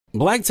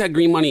Black Tech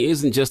Green Money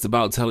isn't just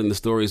about telling the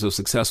stories of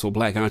successful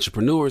Black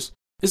entrepreneurs.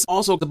 It's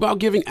also about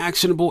giving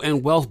actionable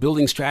and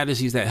wealth-building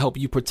strategies that help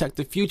you protect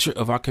the future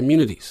of our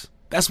communities.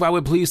 That's why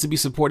we're pleased to be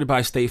supported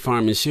by State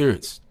Farm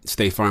Insurance.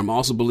 State Farm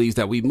also believes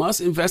that we must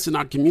invest in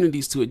our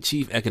communities to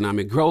achieve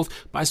economic growth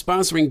by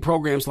sponsoring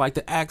programs like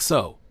the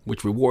ACT-SO,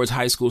 which rewards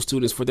high school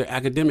students for their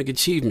academic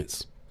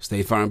achievements.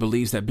 State Farm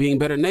believes that being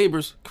better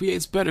neighbors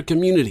creates better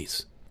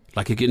communities.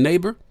 Like a good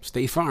neighbor,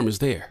 State Farm is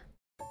there.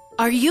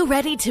 Are you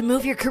ready to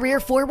move your career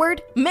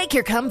forward? Make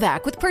your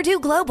comeback with Purdue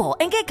Global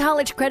and get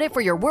college credit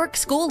for your work,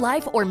 school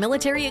life, or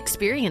military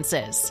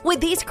experiences. With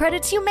these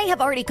credits, you may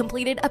have already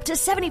completed up to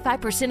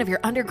 75% of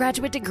your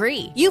undergraduate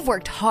degree. You've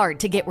worked hard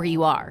to get where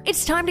you are.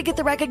 It's time to get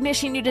the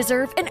recognition you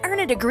deserve and earn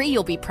a degree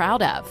you'll be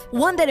proud of.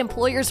 One that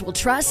employers will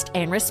trust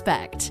and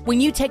respect.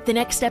 When you take the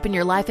next step in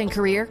your life and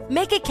career,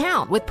 make it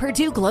count with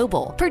Purdue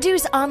Global,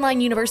 Purdue's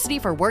online university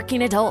for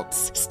working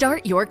adults.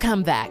 Start your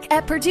comeback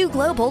at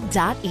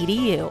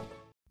purdueglobal.edu.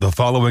 The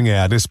following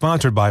ad is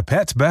sponsored by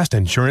Pets Best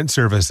Insurance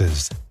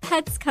Services.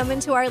 Pets come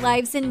into our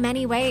lives in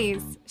many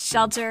ways.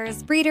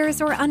 Shelters,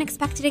 breeders, or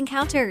unexpected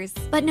encounters.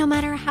 But no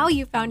matter how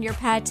you found your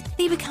pet,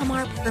 they become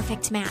our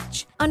perfect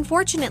match.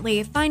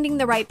 Unfortunately, finding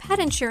the right pet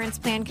insurance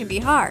plan can be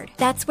hard.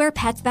 That's where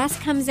Pets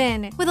Best comes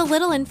in. With a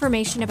little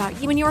information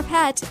about you and your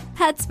pet,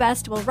 Pets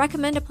Best will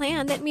recommend a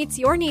plan that meets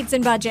your needs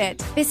and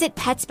budget. Visit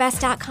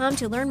PetsBest.com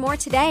to learn more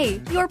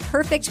today. Your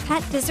perfect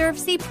pet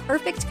deserves the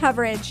perfect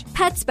coverage.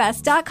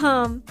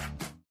 PetsBest.com.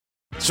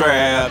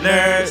 Trap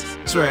nerds,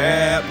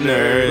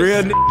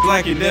 real niggas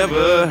like you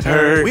never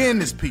heard. We in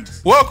this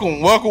piece.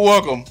 Welcome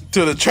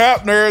to the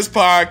Trap Nerds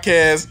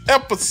Podcast,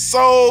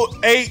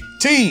 episode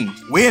 18.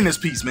 We in this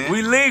piece, man.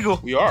 We legal.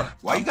 We are.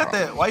 Why you got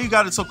that? Why you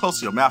got it so close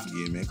to your mouth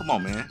again, man? Come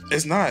on, man.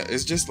 It's not.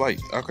 It's just like,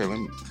 okay,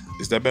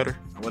 is that better?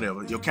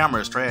 Whatever. Your camera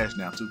is trash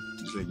now, too.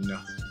 Just let you know.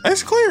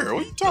 It's clear.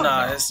 What are you talking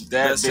about?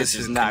 That's just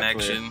his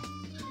connection.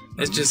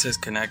 It's just his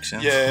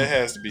connection. Yeah, it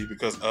has to be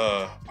because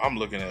I'm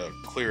looking at a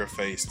clear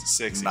faced,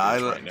 sexy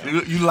right now.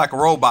 You look like a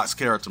Roblox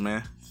character,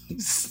 man.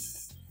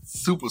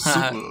 super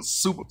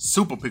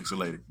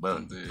pixelated.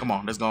 But come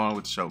on, let's go on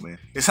with the show, man.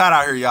 It's hot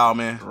out here, y'all,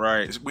 man.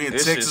 Right. We in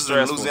Texas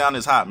and Louisiana.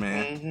 It's hot,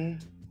 man. Mm-hmm.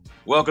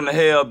 Welcome to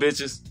hell,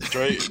 bitches.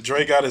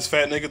 Dre got his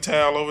fat nigga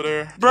towel over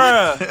there.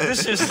 Bruh,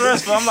 this shit's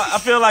stressful. I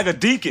feel like a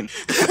deacon.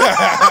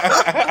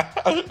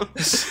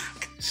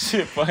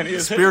 Shit funny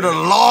as hell. Spirit of the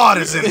Lord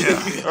is in here.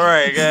 All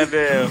right,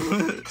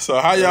 goddamn.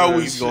 So how y'all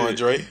weeks going,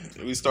 Dre?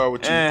 We start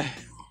with you.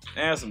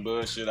 And some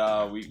bullshit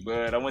all week,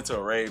 bud. I went to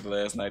a rave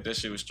last night. That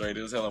shit was straight.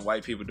 It was hella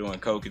white people doing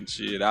coke and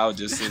shit. I was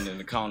just sitting in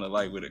the corner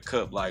like with a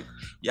cup like,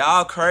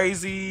 y'all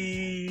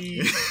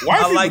crazy.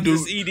 I like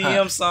this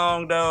EDM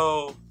song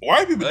though.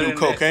 White people do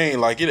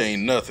cocaine like it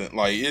ain't nothing.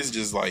 Like it's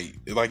just like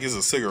it's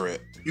a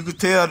cigarette. You could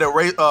tell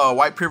that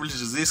white privilege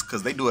exists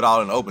because they do it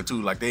all in the open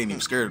too. Like they ain't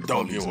even scared of the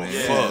police, man.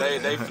 Yeah,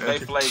 they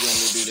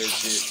flagrantly do that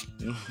shit.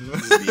 Be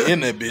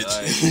in that bitch.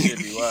 Like, it'd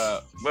be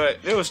wild. But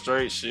it was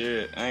straight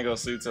shit. I ain't gonna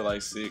sleep till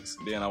like 6.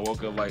 Then I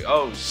woke up like,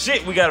 oh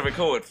shit, we gotta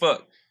record.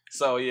 Fuck.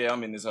 So yeah,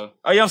 I'm in this hoe.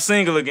 Oh yeah, I'm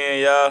single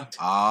again, y'all.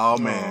 Oh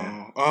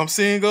man, I'm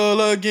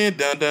single again.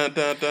 Dun dun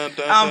dun dun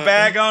dun. I'm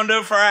back on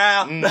the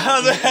prowl.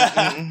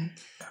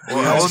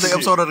 What was the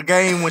episode of The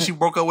Game when she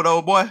broke up with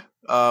old boy?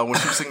 When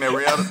she was singing that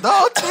Rihanna,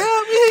 don't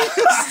tell me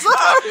you're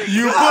sorry.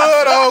 You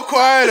put on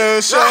quite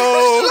a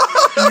show.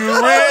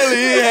 You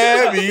really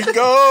had me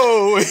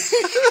go.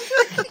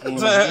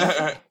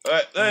 Other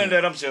than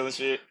that, I'm chilling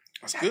shit.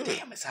 That's good.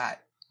 Damn, it's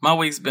hot. My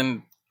week's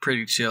been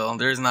pretty chill.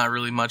 There's not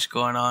really much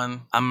going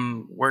on.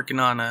 I'm working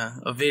on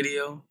a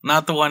video.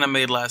 Not the one I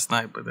made last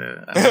night, but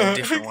a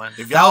different one.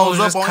 If y'all was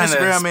up on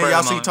Instagram, man,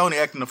 y'all see Tony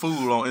acting the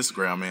fool on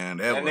Instagram, man.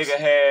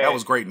 That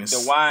was greatness. The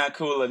wine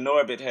cooler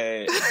Norbit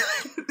had.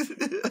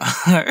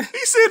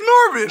 He said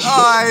Norbit. Oh,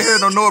 I ain't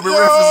heard no Norbit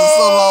reference in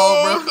so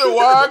long, bro. The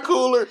wine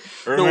cooler.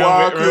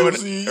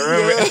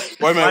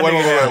 Wait a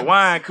minute.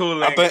 Wine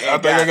cooler. I think I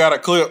got a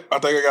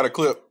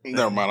clip.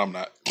 Never mind, I'm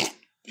not.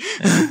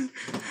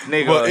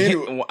 Nigga,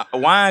 anyway.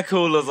 Wine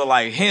coolers are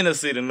like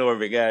Hennessy to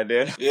Norbit,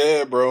 goddamn.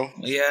 Yeah, bro.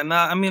 Yeah,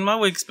 I mean, my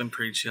week's been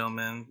pretty chill,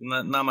 man.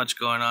 Not much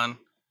going on.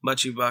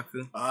 About you,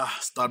 Baku?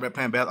 Started back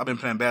playing basketball. I've been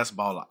playing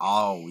basketball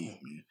all week,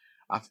 man.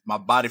 My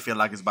body feel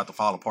like it's about to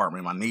fall apart,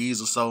 man. My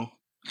knees are so.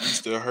 You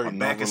still hurting?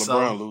 My back is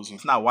so. Losing.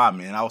 It's not why,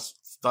 man. I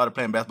started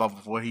playing basketball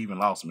before he even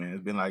lost, man.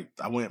 It's been like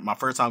my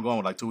first time going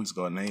was like 2 weeks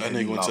ago, and that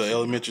nigga went to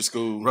elementary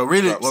school. But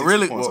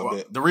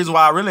the reason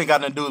why I really ain't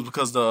got nothing to do is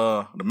because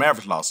the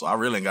Mavericks lost, so I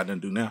really ain't got nothing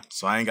to do now.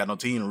 So I ain't got no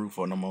team to root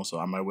for no more. So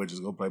I might well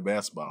just go play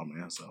basketball,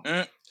 man. So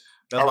that's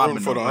why I've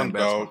been for the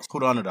underdogs. Who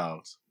the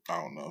underdogs?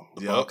 I don't know.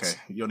 The Bucks. Okay.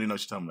 You don't even know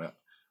what you're talking about.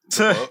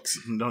 The Bucks.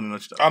 You don't even know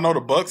what you're talking about. I know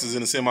the Bucks is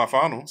in the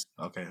semifinals.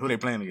 Okay. Who they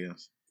playing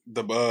against?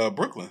 The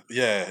Brooklyn.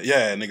 Yeah,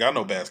 nigga, I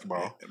know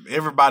basketball.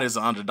 Everybody's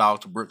an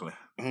underdog to Brooklyn.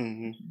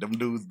 Mm-hmm. Them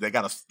dudes, they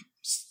got a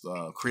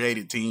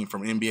created team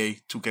from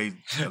NBA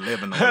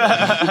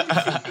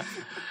 2K11.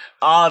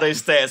 All they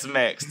stats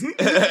maxed.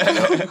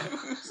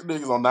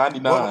 Niggas on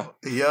 99.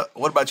 Yeah.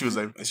 What about you,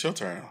 Zay? It's your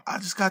turn. I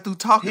just got through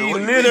talking. He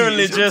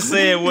literally just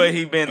said what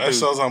he been through. That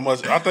shows how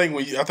much. I think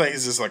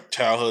it's just like a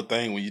childhood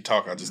thing when you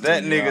talk. I just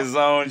that nigga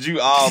zoned you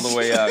all the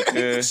way out,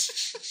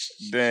 cuz.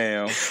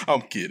 Damn.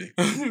 I'm kidding.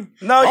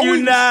 No,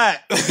 you're not.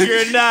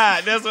 You're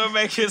not. That's what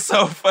makes it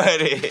so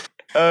funny.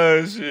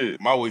 Oh shit.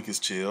 My week is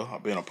chill.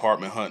 I've been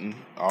apartment hunting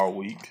all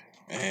week.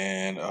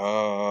 And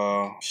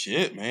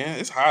shit, man,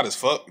 it's hot as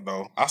fuck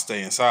though. I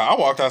stay inside. I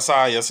walked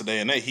outside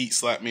yesterday and that heat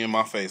slapped me in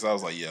my face. I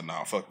was like, yeah,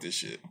 nah, fuck this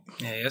shit.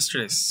 Yeah,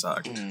 yesterday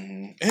sucked.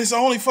 Mm-hmm. It's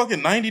only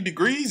fucking 90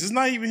 degrees. It's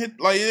not even hit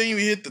it ain't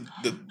even hit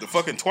the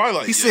fucking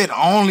twilight. He said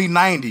only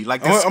 90,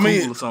 like that's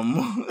cool or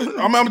something.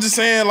 I'm just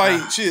saying,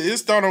 like, shit,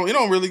 it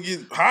don't really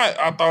get hot.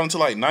 I thought until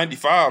like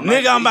 95.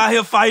 Nigga, I'm out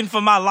here fighting for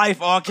my life,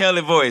 R.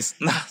 Kelly voice.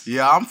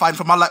 Yeah, I'm fighting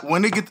for my life.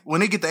 When they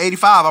get to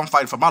 85, I'm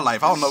fighting for my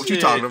life. I don't know what you're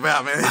talking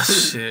about, man.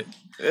 Shit.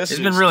 It's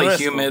been really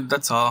stressful. Humid,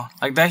 that's all.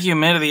 Like, that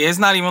humidity, it's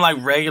not even like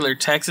regular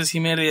Texas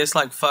humidity, it's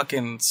like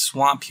fucking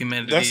swamp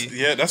humidity.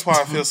 That's why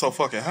I feel so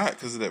fucking hot,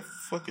 because of that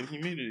fucking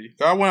humidity.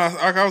 I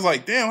was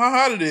like, damn, how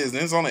hot it is,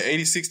 and it's only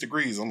 86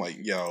 degrees. I'm like,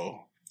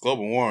 yo,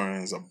 global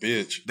warming is a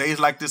bitch. Days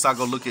like this, I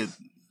go look at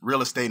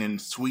real estate in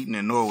Sweden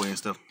and Norway and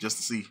stuff, just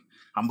to see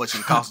how much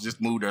it costs to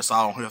just move there, so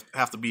I don't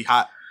have to be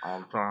hot all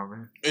the time,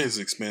 man. It's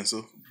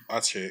expensive. I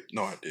checked.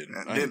 No, I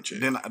didn't.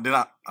 Then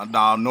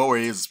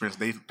Norway is expensive.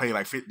 They pay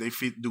like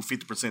do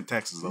 50%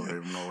 taxes over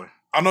there in Norway.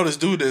 I know this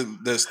dude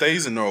that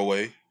stays in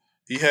Norway.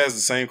 He has the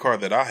same car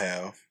that I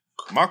have.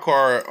 My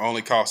car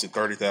only costed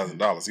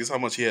 $30,000. Guess how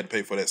much he had to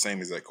pay for that same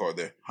exact car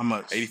there? How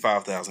much?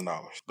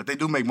 $85,000. But they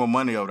do make more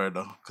money over there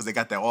though, because they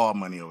got that oil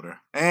money over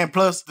there. And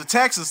plus the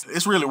taxes,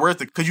 it's really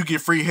worth it because you get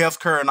free health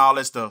care and all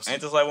that stuff.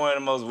 Ain't this like one of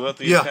the most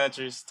wealthiest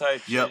countries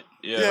type shit?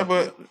 Yeah,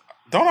 but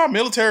don't our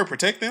military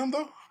protect them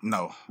though?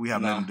 No, we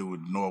have nothing to do with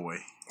Norway.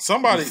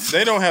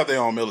 They don't have their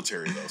own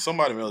military though.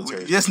 Somebody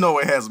military. Yes,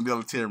 Norway has a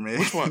military, man.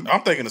 Which one?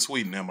 I'm thinking of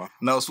Sweden, am I?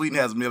 No, Sweden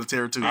has a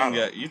military too.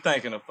 You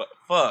thinking of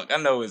fuck? I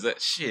know it's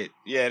that shit.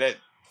 Yeah, that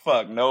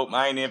fuck. Nope,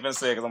 I ain't even finna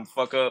say it because I'm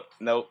fuck up.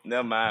 Nope,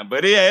 never mind.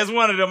 But yeah, it's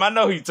one of them. I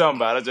know who you talking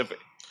about.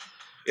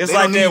 It's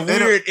like that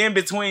weird in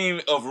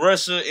between of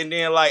Russia and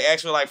then like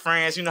actually like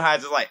France. You know how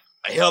it's just like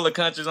a hell of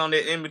countries on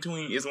that in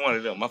between. It's one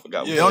of them. I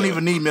forgot. They don't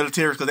even need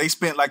military because they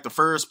spent like the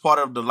first part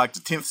of the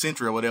 10th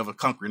century or whatever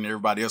conquering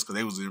everybody else because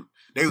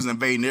they was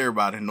invading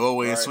everybody.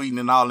 Norway and Sweden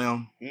and all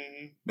them.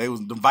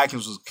 Mm-hmm. The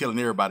Vikings was killing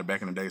everybody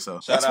back in the day.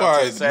 So that's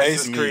why it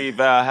amazes me. Creed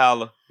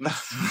Valhalla.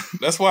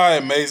 That's why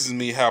it amazes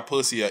me how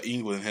pussy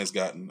England has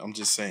gotten. I'm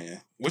just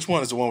saying. Which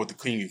one is the one with the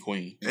king and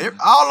queen?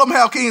 All of them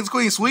have kings and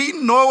queens.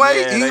 Sweden,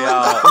 Norway, England.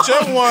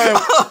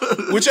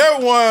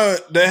 Whichever one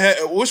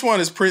which one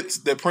is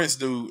Prince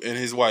dude and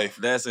his wife?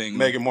 That's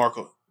England. Meghan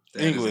Markle.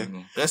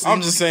 England.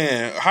 I'm just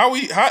saying how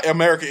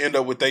America end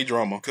up with they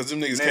drama because them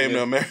niggas came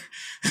to America.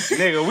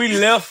 Nigga,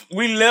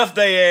 we left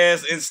their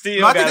ass and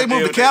still. I think they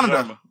moved to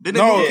Canada. Did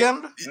they move to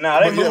Canada? Nah,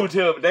 they moved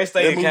here. They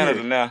stay in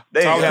Canada now.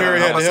 Tyler Perry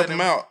had to help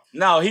them out.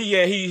 No,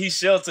 he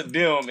sheltered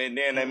them and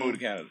then they moved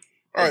to Canada.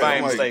 All right, if I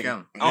ain't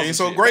mistaken. Ain't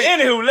so great.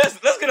 Anywho,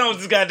 let's get on with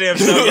this goddamn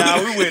show,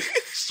 y'all. We went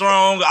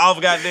strong off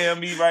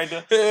goddamn me right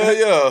there.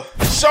 Yeah.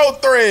 Show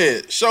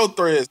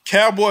threads.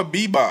 Cowboy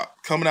Bebop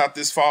coming out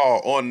this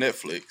fall on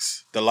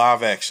Netflix. The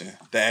live action.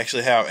 They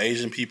actually have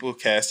Asian people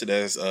casted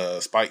as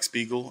Spike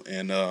Spiegel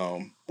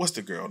and what's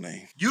the girl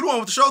name? You the one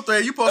with the show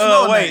thread. You supposed to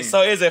know her name.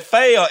 So is it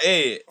Faye or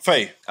Ed?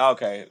 Faye.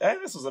 Okay.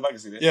 This was I can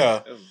see that.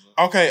 Yeah.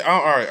 Okay.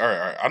 All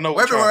right. I know.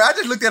 I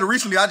just looked at it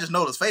recently. I just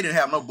noticed Faye didn't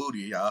have no booty,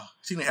 y'all.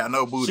 She didn't have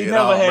no booty. She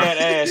never had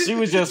ass. She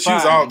was just fine.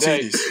 She was all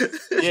titties.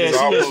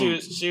 Yeah,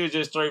 she was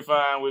just straight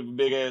fine with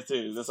big ass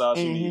titties. That's all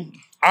she needed.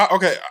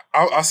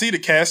 I see the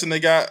casting they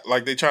got.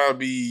 Like they try to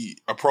be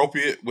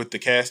appropriate with the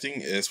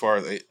casting as far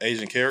as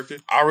Asian character.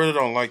 I really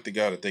don't like the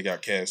guy that they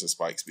got cast as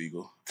Spike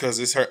Spiegel because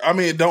it's her. I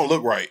mean, it don't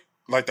look right.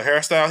 Like the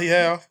hairstyle he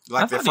have,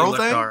 like the fro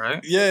thing. All right.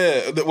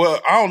 Yeah. Well,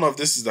 I don't know if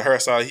this is the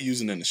hairstyle he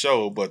using in the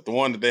show, but the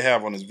one that they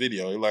have on his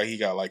video, like he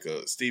got like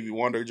a Stevie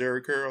Wonder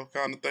Jerry curl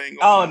kind of thing.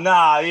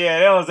 Nah, yeah,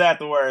 that was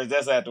afterwards.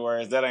 That's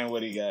afterwards. That ain't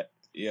what he got.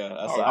 Yeah,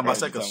 I'm about to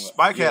say because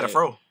Spike had a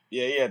fro.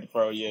 Yeah, he had the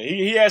fro. Yeah,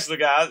 he actually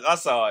got. I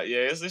saw it.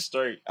 Yeah, it's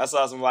straight. I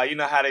saw some like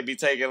how they be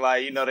taking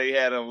like they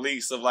had them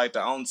leaks of like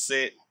the on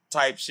set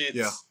type shit.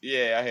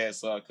 Yeah, I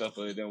saw a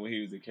couple of them when he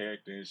was the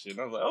character and shit.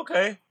 And I was like,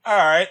 okay, all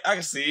right, I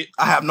can see it.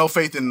 I have no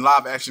faith in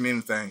live action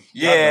anything.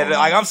 Yeah,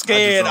 like I'm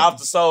scared off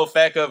the sole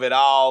fact of it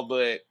all,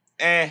 but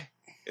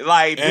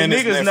like the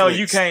niggas know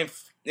you can't.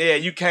 Yeah,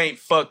 you can't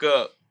fuck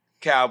up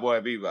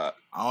Cowboy Bebop.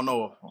 I don't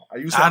know.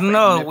 I don't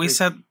know.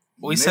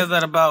 We said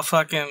that about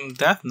fucking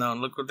Death Note.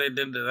 Look what they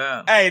did to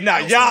that. Hey,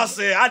 y'all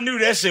said I knew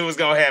that shit was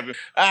gonna happen.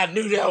 I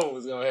knew that one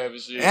was gonna happen.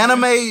 Shit.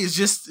 Anime is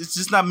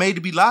just not made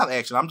to be live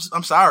action.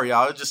 I'm sorry,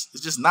 y'all. It's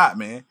just not,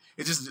 man.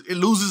 It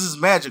loses its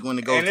magic when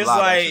it goes to live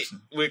action. And it's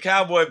like with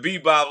Cowboy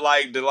Bebop,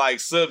 like the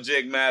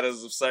subject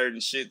matters of certain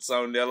shits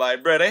on there.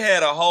 Like, bro, they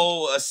had a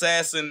whole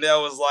assassin that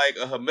was like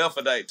a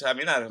hermaphrodite type. I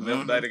mean, not a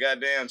hermaphrodite, a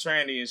goddamn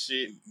tranny and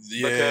shit.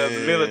 Yeah. Because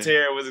the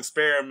military was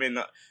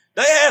experimenting.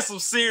 They had some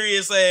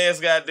serious ass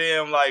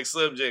goddamn like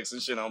subjects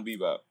and shit on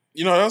Bebop.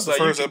 You know, that was the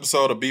first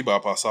episode of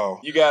Bebop I saw.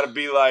 You gotta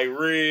be like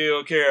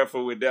real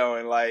careful with that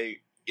one.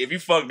 Like, if you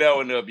fuck that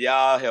one up,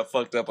 y'all have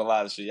fucked up a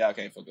lot of shit. Y'all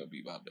can't fuck up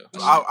Bebop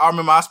though. I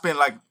remember I spent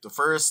like the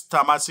first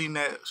time I seen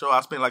that show,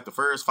 I spent like the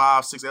first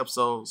 5-6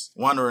 episodes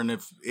wondering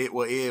if it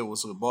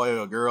was a boy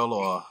or a girl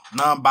or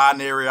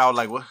non-binary. I was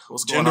like,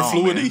 what's going on?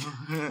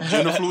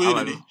 Gender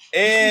fluidity.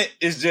 Ed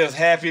is just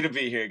happy to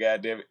be here,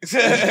 goddammit.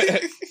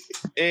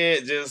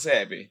 Ed just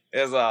happy.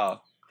 That's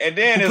all. And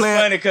then it's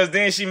funny because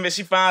then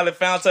she finally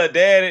found her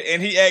daddy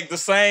and he acted the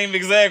same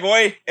exact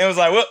way and was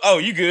like, well, oh,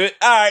 you good.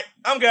 All right,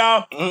 I'm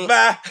gone.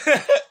 Bye.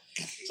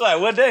 It's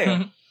like, what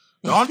damn?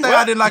 The only thing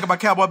I didn't like about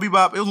Cowboy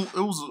Bebop, it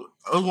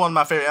was one of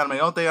my favorite anime. The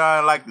only thing I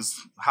didn't like is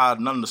how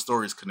none of the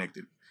stories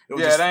connected.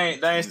 They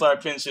ain't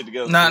start putting shit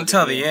together. Not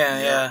until the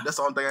end, yeah. That's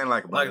the only thing I didn't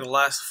like about it. Like the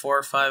last 4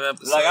 or 5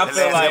 episodes. Like, I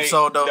feel like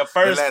episode, though, the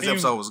first last few,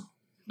 episode was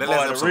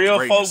the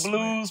Real Folk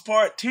Blues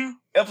Part 2,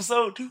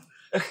 Episode 2.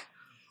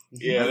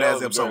 Yeah, the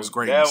last episode was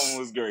great. That one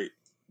was great.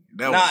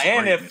 And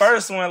that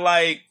first one,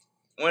 like,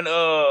 when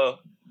that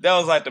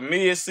was like the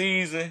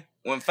mid-season,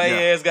 when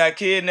Faye ass got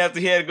kidnapped,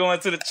 he had to go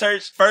into the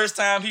church. First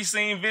time he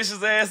seen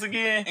Vicious ass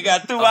again and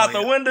got threw out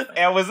the window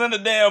and was in the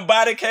damn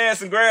body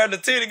cast and grabbed the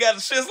titty, got the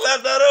shit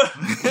slapped out of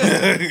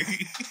her.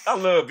 I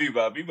love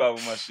Bebop. Bebop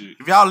was my shit.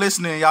 If y'all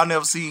listening, y'all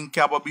never seen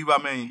Cowboy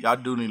Bebop, man, y'all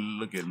do need to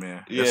look at it,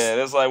 man.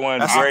 That's like one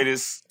of the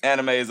greatest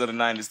animes of the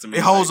 90s to me.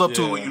 It holds up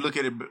to when you look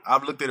at it.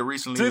 I've looked at it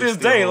recently. To this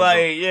day,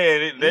 like,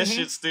 that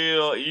shit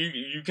still,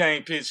 you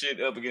can't pitch it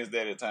up against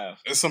that at times.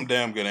 It's some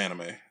damn good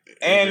anime.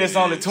 And it's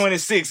only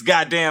 26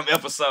 goddamn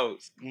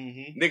episodes.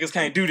 Niggas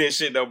can't do that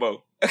shit no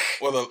more.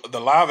 Well, the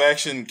live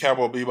action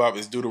Cowboy Bebop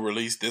is due to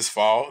release this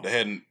fall. They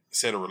hadn't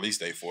set a release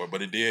date for it,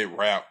 but it did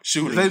wrap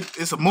shooting.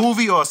 It's a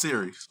movie or a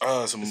series?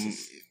 It's a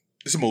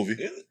movie.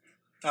 Is it?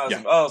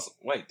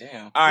 Wait,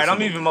 damn. All right,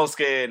 I'm even more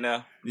scared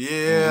now.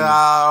 Yeah,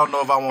 I don't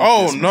know if I want.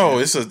 Oh no,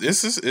 it's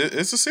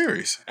a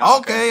series.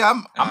 Okay,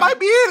 I might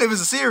be in if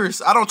it's a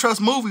series. I don't trust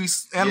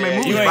movies, anime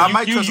movies, but I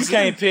might trust. You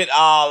can't pit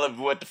all of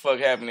what the fuck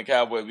happened to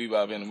Cowboy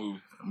Bebop in the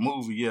movie.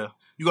 Movie, yeah.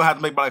 You're gonna have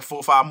to make like 4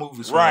 or 5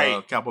 movies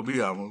for Cowboy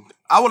Bebop movie.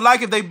 I would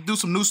like if they do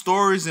some new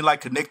stories and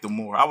like connect them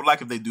more. I would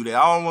like if they do that.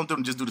 I don't want them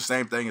to just do the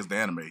same thing as the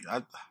anime.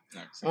 I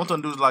want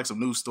them to do like some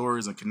new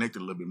stories and connect it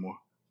a little bit more.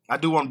 I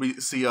do want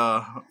to see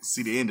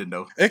the ending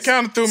though. It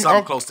kind of threw me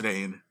off close to the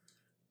ending.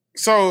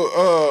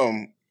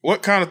 So,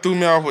 what kind of threw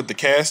me off with the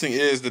casting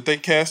is that they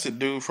casted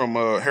dude from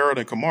Harold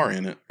and Kumar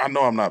in it. I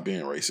know I'm not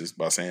being racist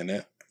by saying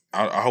that.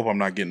 I hope I'm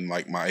not getting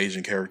like my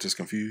Asian characters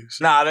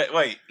confused. What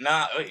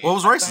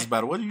was racist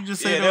about it? What did you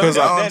just say?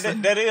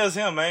 That is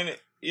him, ain't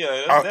it?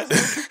 Yeah,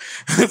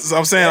 that's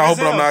I'm saying I hope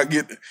I'm not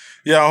getting.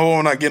 Yeah, I hope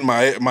I'm not getting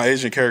my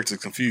Asian characters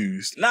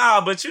confused.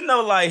 Nah, but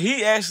like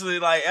he actually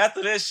like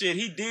after that shit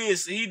he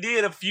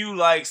did a few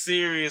like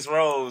serious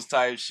roles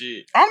type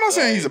shit. I'm not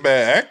saying he's a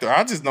bad actor.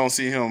 I just don't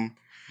see him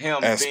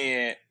as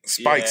being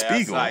Spike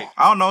Spiegel. I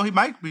don't know. He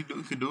might be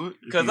could do it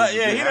because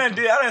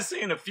I done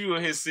seen a few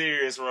of his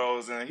serious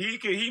roles and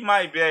he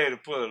might be able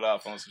to pull it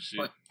off on some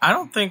shit. But I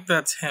don't think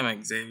that's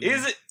him, Xavier.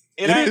 Is it?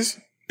 It is.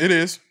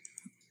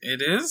 It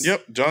is?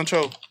 Yep, John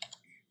Cho.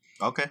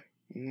 Okay.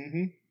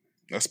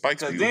 That's Spike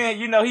Spiegel. Then,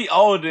 he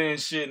older and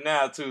shit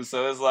now, too.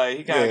 So it's like,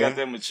 he kind of got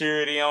that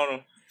maturity on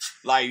him.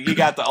 Like, he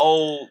got the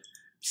old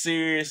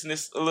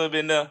seriousness a little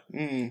bit now.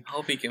 I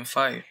hope he can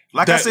fight.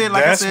 That's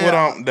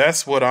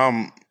what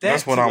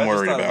I'm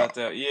worried about.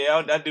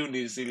 Yeah, I do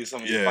need to see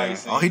some of these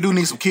fights. Oh, he do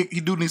need some kick.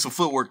 He do need some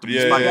footwork to be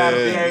Spike. Gotta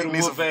be able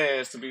to whoop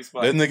ass to be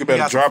Spike. That nigga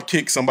better drop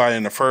kick somebody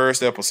in the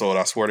first episode,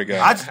 I swear to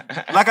God.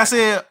 Like I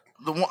said,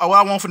 what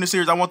I want from this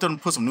series, I want them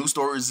to put some new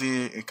stories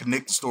in and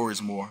connect the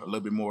stories more, a little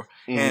bit more.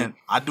 And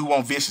I do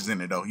want Vicious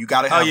in it, though. You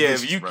gotta have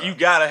Vicious, you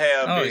gotta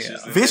have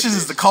Vicious. Yeah. Vicious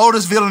is the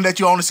coldest villain that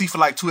you only see for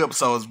like 2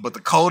 episodes, but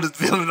the coldest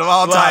villain of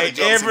all time. Like,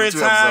 every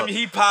time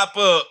he pop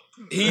up,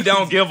 he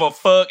don't give a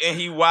fuck and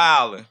he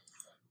wildin'.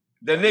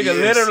 The nigga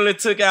literally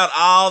took out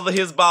all of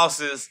his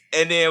bosses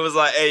and then was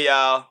like, hey,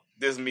 y'all,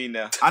 this is me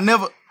now. I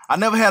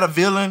never had a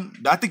villain.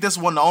 I think that's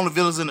one of the only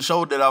villains in the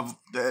show that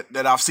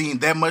I've seen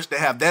that much that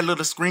have that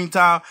little screen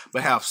time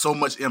but have so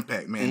much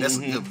impact, man. That's a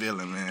good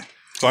villain, man.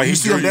 So you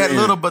see them that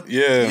little, but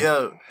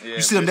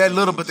you see them that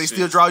little, but they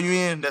still draw you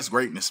in. That's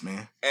greatness,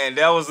 man. And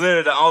that was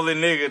literally the only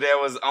nigga that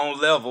was on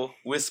level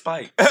with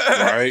Spike.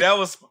 Right. that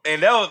was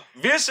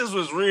Vicious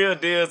was real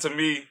deal to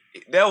me.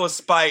 That was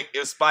Spike.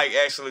 If Spike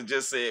actually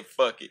just said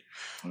fuck it,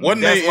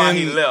 that's why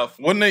he left.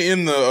 Wasn't they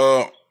in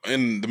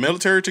the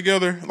military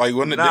together? Like,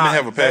 didn't they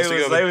have a past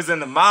together? They was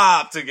in the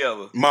mob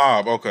together.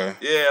 Mob, okay.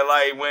 Yeah,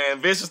 like when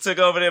Vicious took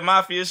over that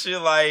mafia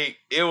shit, like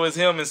it was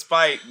him and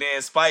Spike.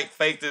 Then Spike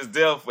faked his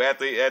death at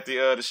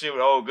the shit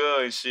with old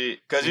girl and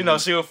shit, cause she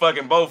was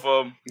fucking both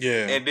of them.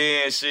 Yeah. And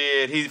then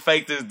he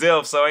faked his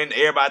death, so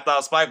everybody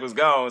thought Spike was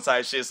gone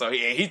type shit. So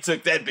he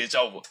took that bitch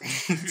over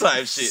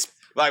type shit.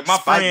 Like my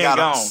friend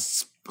gone.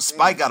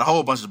 Spike got a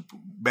whole bunch of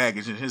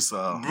baggage in his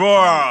bro.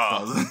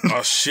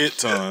 A shit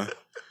ton.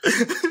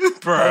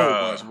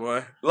 Bro,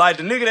 boy. Like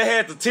the nigga that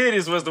had the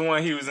titties was the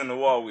one he was in the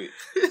war with.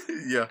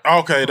 Yeah.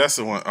 Okay, that's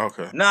the one.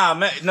 Okay. Nah,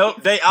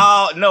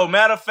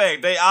 matter of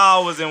fact, they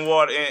all was in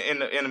war in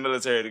the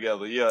military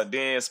together. Yeah.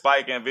 Then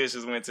Spike and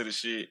Vicious went to the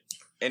shit.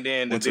 And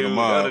then the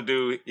other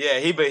dude, yeah,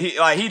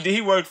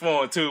 he worked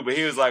for him too, but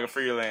he was like a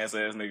freelance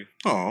ass nigga.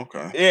 Oh,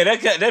 okay. Yeah,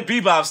 that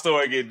Bebop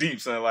story get deep,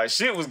 son. Like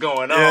shit was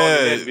going on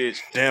in that bitch.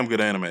 Damn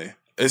good anime.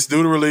 It's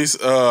due to release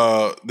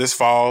this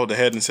fall. They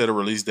hadn't set a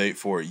release date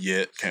for it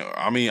yet.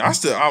 I'm like I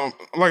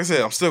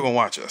said, I'm still gonna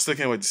watch it. I still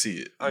can't wait to see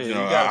it. Oh, yeah, you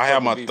know, I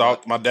have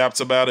my doubts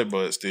about it,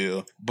 but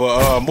still.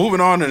 But moving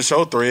on to the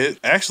show thread.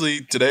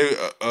 Actually, today,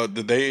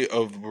 the day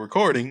of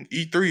recording,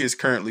 E3 is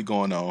currently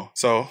going on.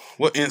 So,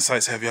 what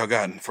insights have y'all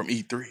gotten from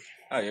E3?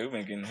 Oh yeah, we've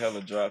been getting hella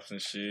drops and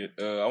shit.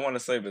 I want to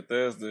say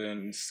Bethesda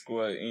and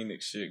Square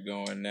Enix shit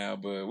going now,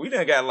 but we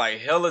done got like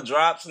hella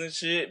drops and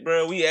shit,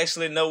 bro. We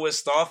actually know what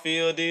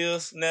Starfield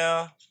is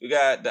now. We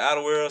got The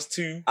Outer Worlds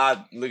 2.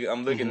 I'm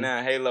looking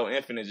now. Halo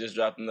Infinite just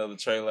dropped another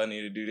trailer. I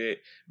need to do that,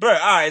 bro. All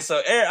right,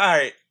 so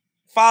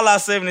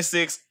Fallout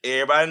 76.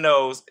 Everybody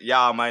knows.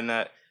 Y'all might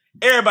not.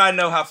 Everybody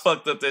know how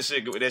fucked up that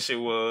shit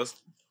was.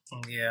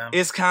 Yeah,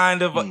 it's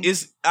kind of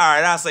it's all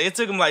right. I'll say it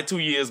took them like 2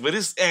 years, but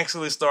it's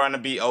actually starting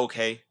to be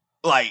okay.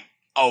 Like,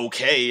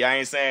 okay, I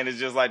ain't saying it's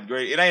just like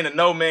great. It ain't a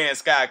No Man's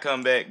Sky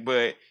comeback,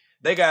 but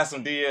they got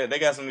some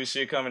new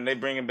shit coming. They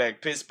bringing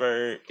back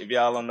Pittsburgh. If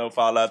y'all don't know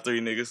Fallout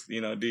 3 niggas,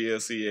 you know,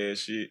 DLC ass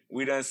shit.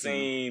 We done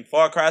seen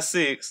Far Cry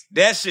 6.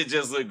 That shit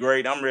just look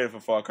great. I'm ready for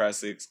Far Cry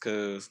 6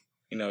 because,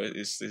 you know, it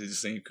just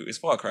seems cool. It's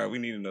Far Cry. We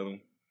need another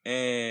one.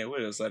 And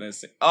what else I didn't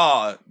see?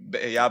 Oh,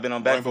 y'all been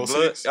on Back Rainbow 4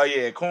 Blood? Six? Oh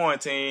yeah,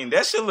 Quarantine.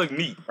 That shit look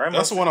neat.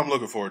 That's the one I'm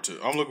looking forward to.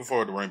 I'm looking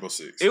forward to Rainbow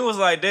Six. It was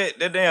like that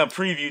damn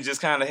preview just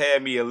kind of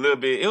had me a little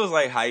bit. It was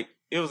like hype.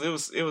 It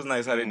was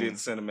nice how they did the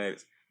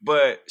cinematics.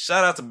 But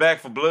shout out to Back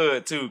 4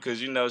 Blood too, cause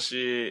you know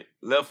shit,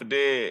 Left 4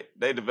 Dead,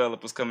 they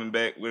developers coming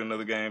back with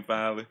another game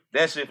finally.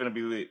 That shit finna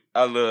be lit.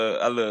 I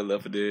love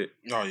Left 4 Dead.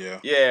 Oh yeah.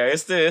 Yeah,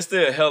 it's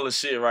still hella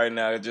shit right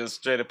now. It's just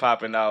straight up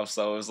popping off.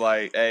 So it's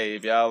like, hey,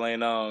 if y'all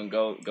ain't on,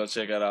 go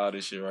check out all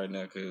this shit right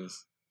now,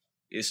 cause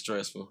it's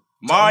stressful.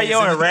 Mario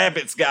and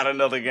Rabbids got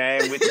another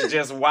game, which is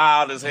just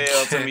wild as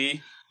hell to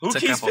me. Who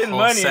keeps spending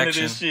money into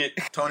this shit?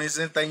 Tony, is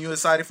anything you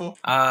excited for?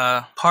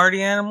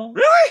 Party Animal.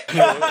 Really?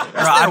 That's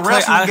that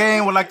wrestling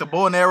game with like the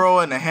bow and arrow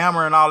and the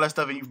hammer and all that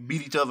stuff, and you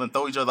beat each other and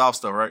throw each other off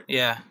stuff, right?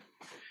 Yeah.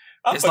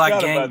 It's like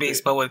Gang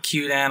Beasts, but with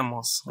cute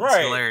animals. It's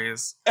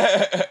hilarious.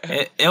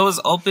 It was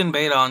open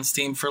beta on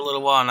Steam for a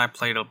little while, and I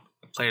played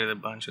it a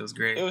bunch. It was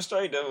great. It was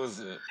straight. That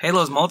was it.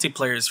 Halo's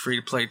multiplayer is free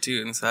to play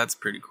too, and so that's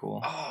pretty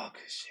cool. Oh,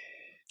 good shit.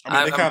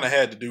 I mean, they kind of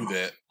had to do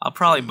that. I'll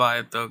probably buy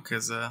it though,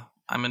 because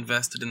I'm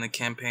invested in the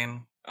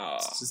campaign.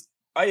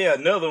 Oh yeah,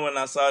 another one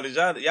I saw. Did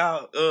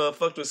y'all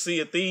fucked with Sea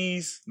of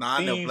Thieves? Nah,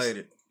 I never played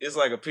it. It's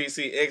like a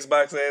PC,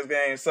 Xbox ass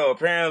game. So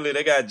apparently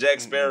they got Jack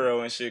Sparrow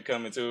and shit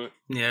coming to it.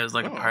 Yeah, it's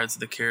like a Pirates of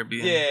the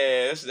Caribbean.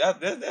 Yeah,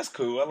 that's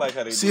cool. I like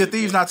how they Sea of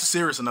Thieves not too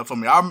serious enough for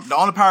me. The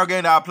only pirate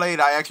game that I played,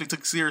 I actually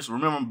took serious.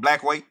 Remember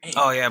Blackweight?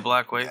 Oh yeah,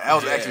 Blackweight. That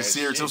was actually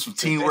serious. It was some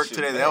teamwork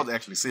today. That was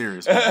actually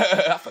serious.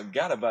 I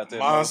forgot about that.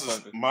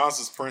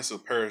 Mine's Prince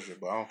of Persia,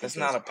 but I don't think that's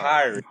not a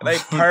pirate. They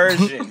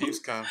Persian. He was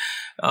kind of,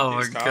 oh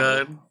my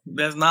god,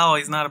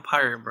 he's not a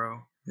pirate,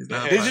 bro.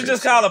 Did you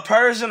just call a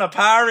Persian a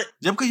pirate?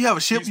 Just because you have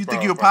a ship, you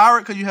think you're a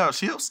pirate because you have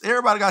ships?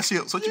 Everybody got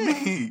ships. What you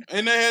mean?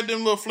 And they had them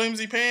little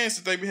flimsy pants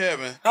that they be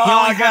having. He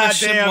only had a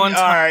ship one time.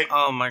 All right.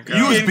 Oh my god.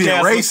 You was being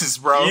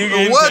racist, bro.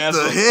 What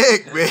the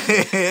heck,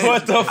 man?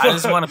 What the fuck? I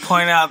just want to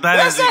point out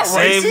that's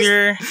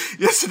Xavier.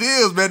 Yes, it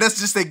is, man. That's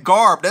just a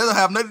garb. That doesn't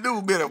have nothing to do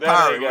with being a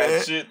pirate, man. That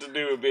got shit to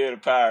do with being a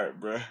pirate,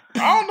 bro.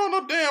 I don't know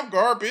no damn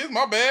garb is.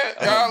 My bad.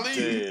 Golly.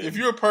 If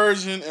you're a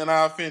Persian and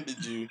I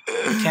offended you,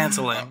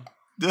 cancel him.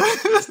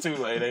 It's too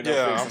late.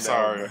 I'm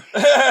sorry.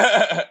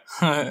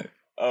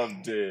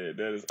 I'm dead.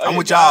 That is. I'm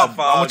with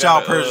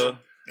y'all Persian.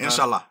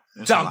 Inshallah.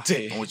 I'm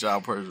dead. I'm with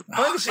y'all Persian.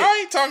 I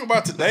ain't talking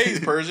about today's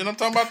Persian. I'm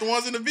talking about the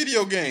ones in the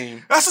video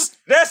game. That's still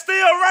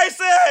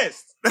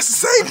racist. That's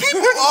the same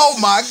people. Oh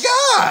my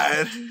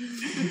god.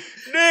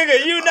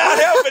 Nigga, you not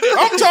helping it.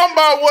 I'm talking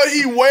about what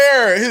he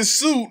wear, his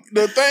suit,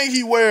 the thing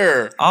he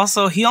wear.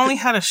 Also, he only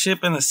had a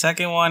ship in the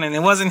second one, and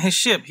it wasn't his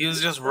ship. He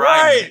was just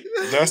riding.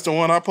 Right. That's the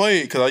one I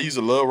played, because I used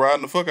to love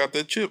riding the fuck out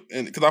that chip,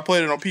 and because I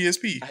played it on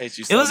PSP. I hate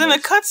you so It was much. in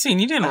a cutscene.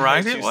 You didn't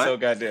ride it. What? So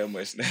goddamn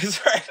much. That's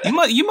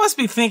right. You must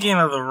be thinking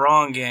of the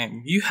wrong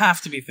game. You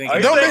have to be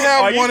thinking. Don't they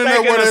have one in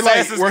there where they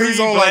like where he's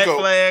on like a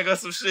flag or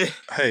some shit?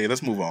 Hey,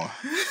 let's move on.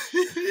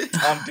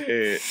 I'm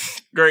dead.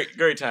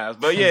 Great times.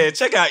 But yeah,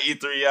 check out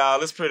E3,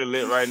 y'all. It's pretty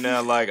lit right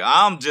now. Like,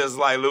 I'm just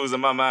like losing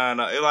my mind.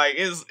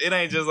 It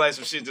ain't just like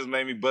some shit just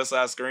made me bust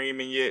out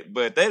screaming yet,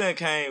 but they done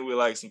came with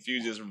like some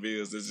Fugees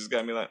reveals that just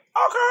got me like,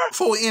 okay.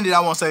 Before we end it, I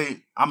want to say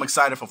I'm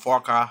excited for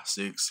Far Cry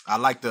 6. I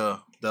like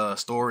the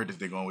story that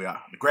they're going with.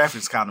 The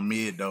graphics kind of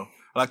mid though.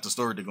 I like the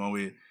story they're going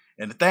with.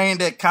 And the thing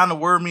that kind of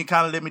worried me,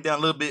 kind of let me down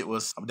a little bit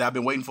was that I've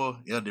been waiting for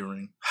Elden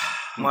Ring.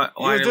 Why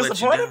you was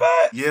disappointed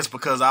by it? Yes,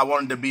 because I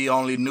wanted to be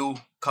only new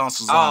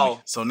consoles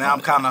only. So now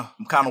I'm kind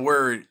of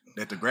worried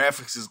that the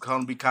graphics is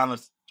gonna be kind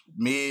of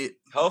mid.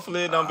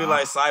 Hopefully it don't be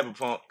like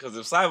Cyberpunk, because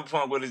if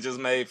Cyberpunk would have just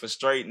made for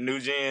straight new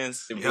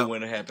gens, it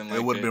wouldn't have happened like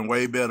that. It would have been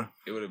way better.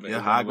 It would have been.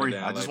 Yeah, I agree.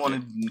 I just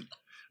wanted.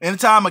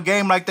 Anytime a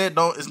game like that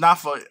it's not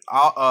for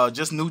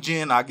just new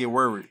gen, I get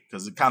worried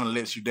because it kind of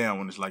lets you down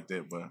when it's like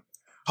that. But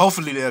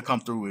hopefully they'll come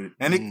through with it.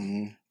 And it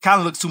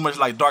kind of looks too much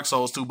like Dark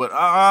Souls too. But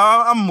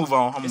I'm gonna move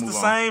on. It's the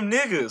same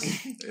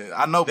niggas. Yeah,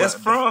 I know. That's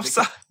from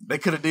they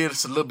could have did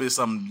something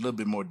a little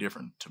bit more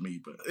different to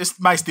me, but it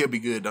might still be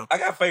good though. I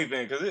got faith in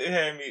it because it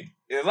had me.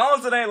 As long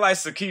as it ain't like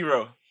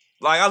Sekiro.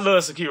 Like, I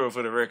love Sekiro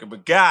for the record,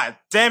 but god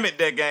damn it,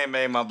 that game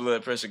made my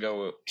blood pressure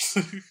go up.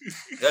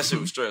 That shit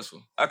was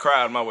stressful. I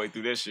cried my way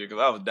through that shit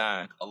because I was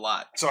dying a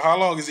lot. So how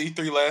long is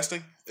E3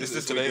 lasting? Is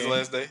this today's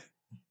last day?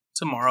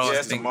 Tomorrow,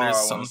 I think there's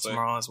something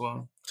tomorrow as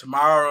well.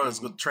 Tomorrow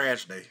is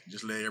trash day.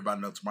 Just let everybody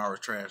know tomorrow is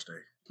trash day.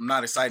 I'm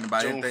not excited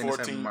about June anything 14th. that's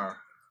happening tomorrow.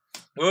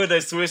 Well, they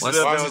switched it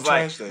up and was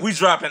like, we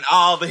dropping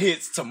all the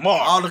hits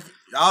tomorrow.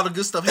 All the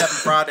good stuff happened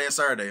Friday and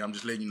Saturday. I'm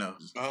just letting you know.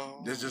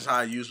 This is just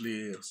how it usually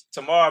is.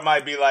 Tomorrow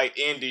might be like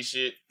indie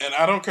shit. And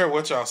I don't care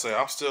what y'all say.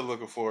 I'm still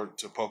looking forward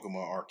to Pokemon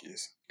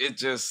Arceus. It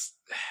just...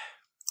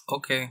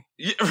 Okay.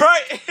 Yeah,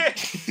 right?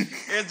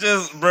 It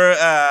just, bro,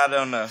 I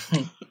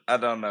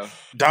don't know.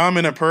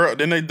 Diamond and Pearl.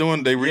 Then they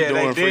redoing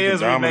freaking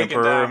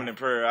Diamond and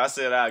Pearl. I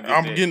said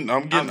I'm getting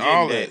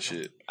all that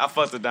shit. I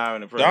fucked the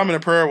Diamond and Pearl. Diamond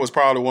and Pearl was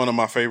probably one of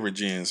my favorite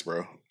gens,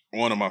 bro.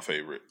 One of my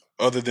favorite.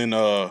 Other than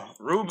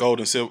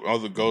Gold,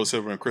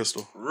 Silver, and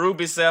Crystal.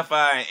 Ruby,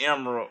 Sapphire, and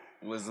Emerald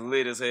was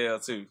lit as hell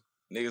too.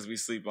 Niggas be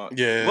sleep on.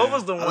 Yeah. What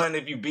was the one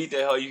if you beat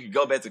that hell you could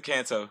go back to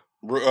Kanto?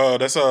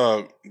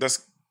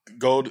 That's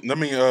Gold. I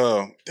mean,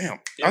 damn.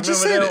 I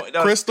just said it.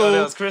 Crystal.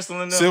 That was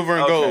Crystal and Silver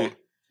and Gold.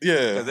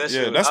 Yeah.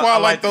 That's why I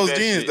like those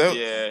gens.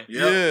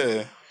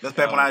 Yeah. That's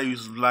back when I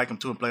used to like them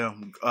too and play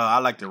them. I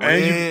like the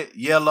red,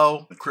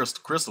 yellow, and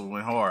crystal. Crystal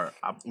went hard.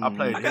 I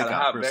played. I gotta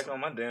hop back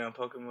on my damn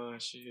Pokemon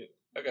shit.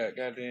 I got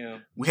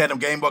goddamn. We had them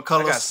Game Boy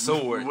Colors. I got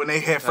Sword when they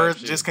had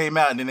first just came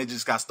out, and then they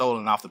just got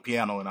stolen off the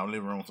piano in our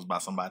living room by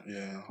somebody.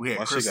 Yeah, we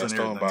had Crystal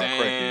and everything.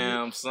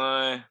 Damn,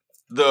 son.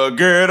 The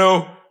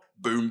ghetto.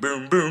 Boom,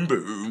 boom, boom,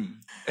 boom.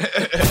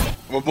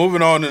 Well,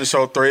 moving on in the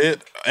show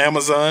thread,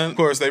 Amazon, of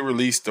course, they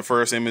released the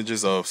first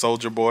images of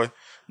Soulja Boy,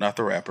 not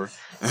the rapper,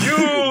 the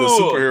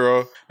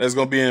superhero that's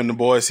going to be in The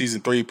Boys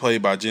Season 3,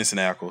 played by Jensen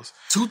Ackles.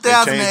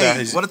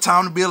 2008, what a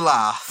time to be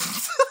alive.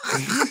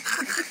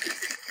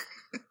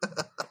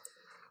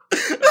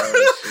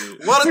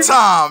 What a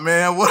time,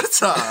 man. What a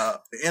time.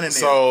 The internet.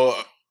 So,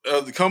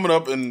 coming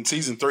up in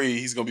Season 3,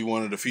 he's going to be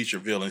one of the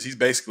featured villains. He's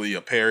basically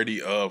a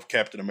parody of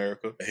Captain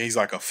America. He's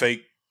like a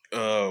fake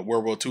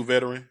World War II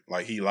veteran.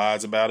 Like, he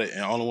lies about it.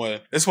 And only one.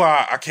 That's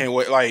why I can't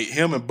wait. Like,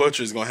 him and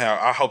Butcher is going to have,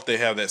 I hope they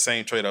have that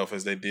same trade-off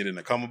as they did in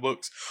the comic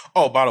books.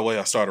 Oh, by the way,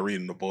 I started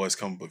reading the Boys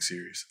comic book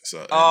series.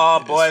 So,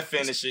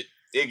 finish it.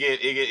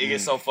 It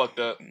gets so fucked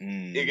up.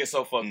 It gets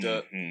so fucked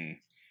up.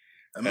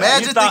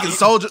 Imagine thinking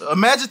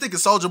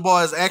Soulja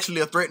Boy is actually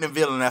a threatening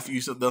villain after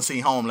you done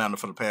seen Homelander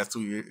for the past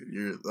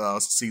 2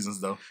 seasons,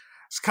 though.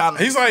 It's kind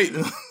of he's like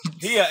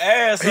he an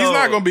asshole. He's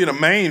not gonna be the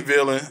main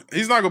villain.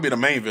 He's not gonna be the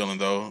main villain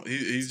though.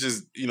 He's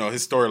just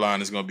his storyline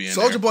is gonna be in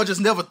Soulja Boy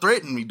just never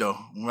threatened me though.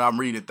 When I'm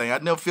reading thing, I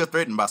never feel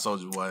threatened by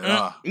Soulja Boy.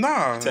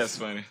 Nah, that's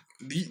funny.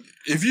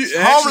 If you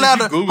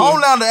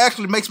Homelander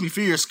actually makes me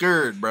feel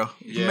scared, bro.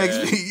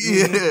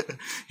 Yeah.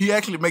 He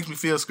actually makes me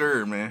feel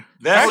scared, man.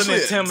 That's an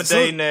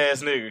intimidating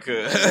ass nigga,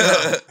 cuz.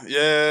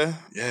 Yeah,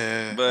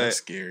 but that's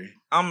scary.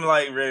 I'm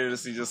like ready to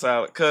see just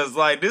how, cause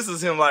like this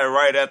is him like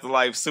right after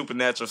like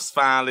Supernatural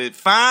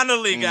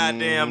finally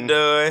goddamn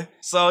done.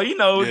 So we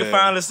can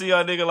finally see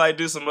our nigga like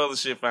do some other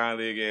shit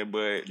finally again.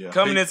 But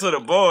coming into The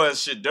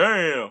Boys, shit,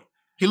 damn.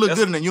 He looked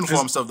good in the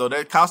uniform stuff though.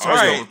 That costume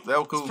that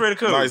was cool. It's pretty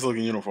cool. Nice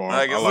looking uniform.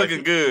 Like it's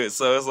looking good.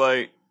 So it's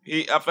like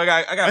I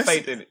got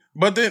faith in it.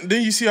 But then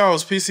you see all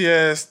those pissy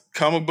ass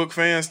comic book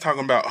fans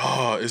talking about,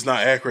 it's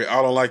not accurate. I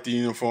don't like the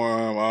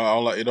uniform.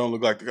 It don't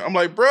look like the. I'm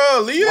like,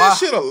 bro, leave that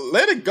shit.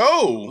 Let it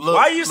go. Look,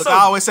 why you so?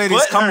 I always say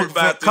this: comic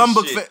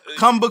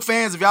book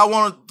fans. If y'all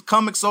want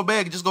comics so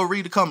bad, just go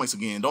read the comics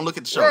again. Don't look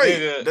at the show.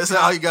 Right. That's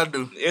all you gotta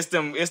do. It's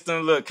them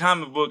little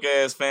comic book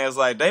ass fans.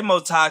 Like they more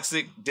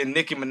toxic than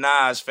Nicki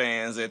Minaj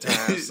fans at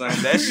times. Son.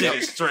 That shit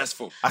is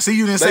stressful. I see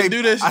you didn't say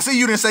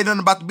nothing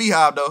about the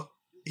Beehive though.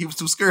 He was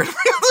too scared. Oh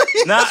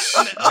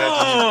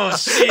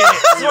shit!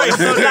 Wait,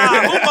 so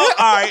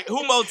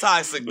who more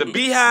toxic? The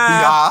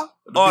Beehive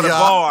or the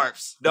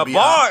Barbs? The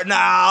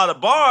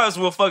Barbs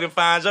will fucking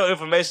find your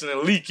information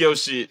and leak your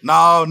shit.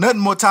 No, nothing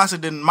more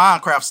toxic than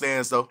Minecraft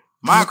stands though.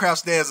 Minecraft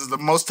stands is the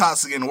most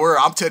toxic in the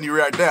world. I'm telling you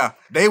right now.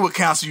 They would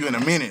cancel you in a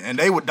minute and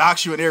they would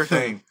dox you and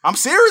everything. I'm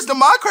serious. The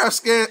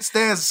Minecraft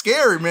stands is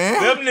scary,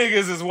 man. Them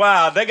niggas is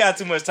wild. They got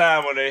too much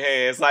time on their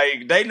hands.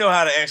 Like, they know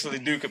how to actually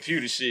do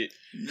computer shit.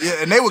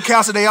 Yeah, and they would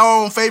cancel their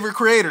own favorite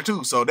creator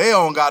too. So they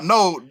not got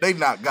no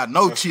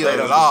chill at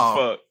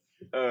all.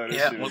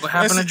 What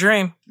happened to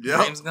Dream? Yep.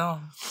 Dream's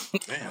gone.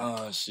 Damn.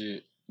 Oh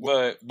shit.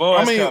 But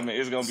Boys coming.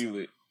 It's gonna be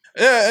lit.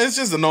 Yeah, it's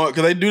just annoying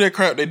because they do that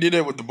crap. They did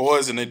that with The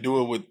Boys and they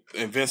do it with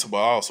Invincible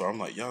also. I'm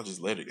like, y'all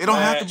just let it go. It don't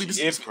have to be the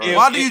same.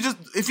 Why do you just,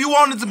 if you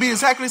want it to be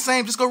exactly the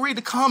same, just go read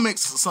the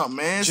comics or something,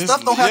 man.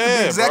 Stuff don't have to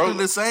be exactly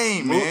the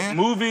same, man.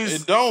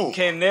 Movies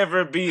can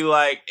never be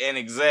like an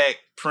exact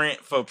print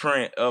for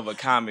print of a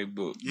comic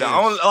book. The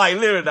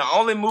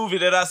only movie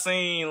that I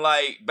seen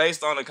like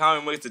based on the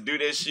comic books to do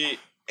that shit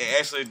and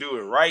actually do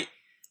it right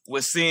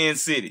was Sin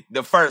City.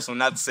 The first one,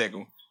 not the second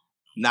one.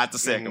 Not the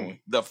second one.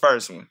 The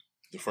first one.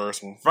 The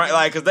first one. Right,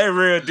 like, cause they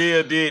real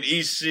deal did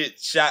each shit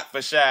shot for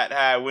shot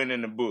how it went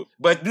in the book.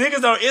 But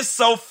niggas don't, it's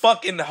so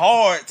fucking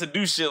hard to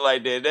do shit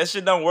like that. That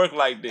shit don't work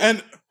like that.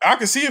 And I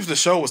can see if the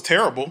show was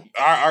terrible.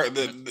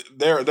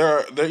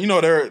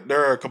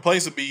 Their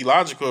complaints would be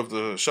logical if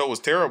the show was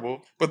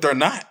terrible, but they're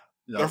not.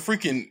 No. They're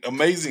freaking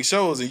amazing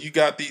shows, and you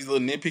got these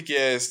little nitpicky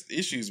ass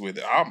issues with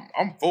it.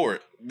 I'm for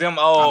it.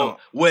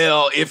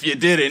 Well, if you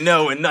didn't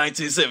know, in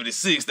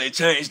 1976 they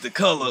changed the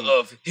color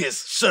of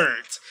his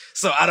shirt.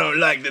 So I don't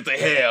like that they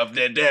have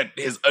that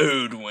his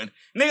old one.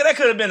 Nigga, that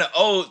could have been an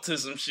ode to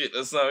some shit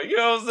or something. You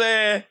know what I'm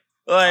saying?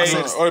 Like,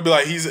 or it'd be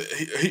like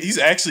he's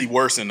actually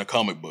worse than the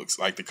comic books.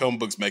 Like the comic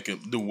books make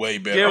him do way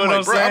better. I'm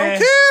like, bro, I don't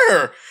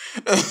care.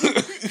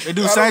 They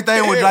do the same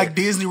thing with like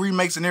Disney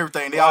remakes and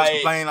everything. They always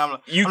complain. I'm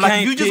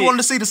like, you just wanted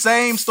to see the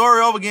same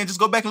story over again. Just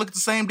go back and look at the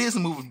same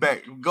Disney movies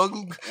back.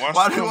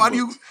 Why do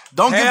you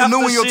don't give the new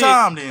one your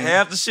time? Then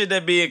half the shit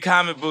that be in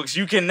comic books,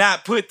 you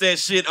cannot put that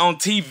shit on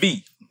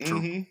TV.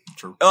 True.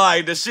 True.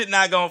 Like the shit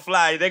not gonna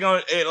fly. They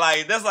gonna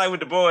that's like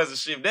with The Boys and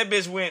shit. That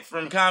bitch went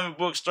from comic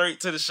book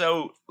straight to the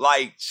show,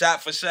 like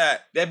shot for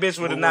shot. That bitch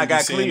would have not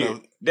got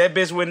cleared. That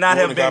bitch would not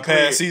have been cleared.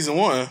 Past season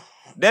 1.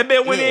 That bitch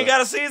wouldn't even got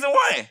a season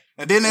 1.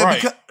 And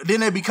then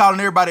they be calling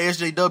everybody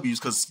SJWs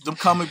because them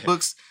comic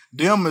books,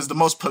 them is the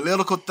most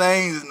political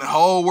things in the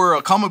whole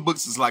world. Comic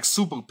books is like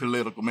super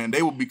political, man.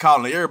 They would be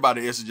calling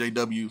everybody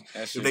SJW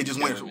if they just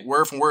went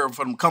word from word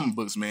for them comic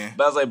books, man.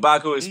 But I was like,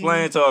 Baku,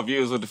 explain to our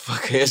viewers what the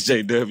fuck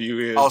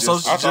SJW is. Oh, so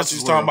I thought you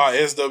was talking about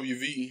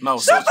SWV. No,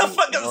 shut the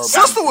fuck up.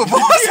 Sister with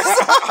voices.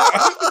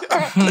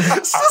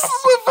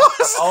 Sisters with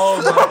voices.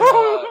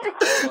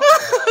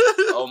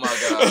 Oh my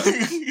god.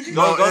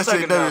 Go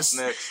take it down,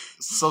 next.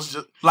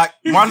 Social, like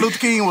Martin Luther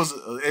King was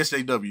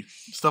SJW,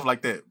 stuff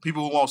like that.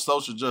 People who want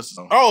social justice.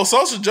 Oh,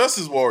 social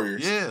justice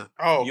warriors. Yeah.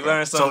 Oh, okay. You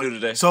learned something new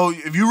today. So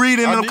if you read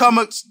in them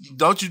comics,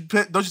 don't you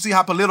see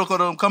how political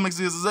them comics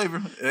is,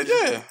 Xavier?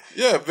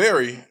 Yeah,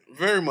 very,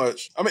 very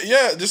much. I mean,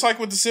 yeah, just like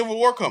with the Civil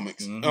War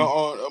comics on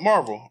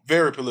Marvel,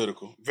 very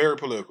political.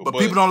 But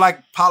people don't like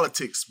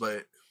politics,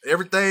 but.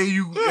 Every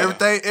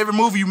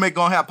movie you make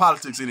gonna have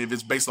politics in it if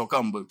it's based on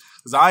comic book.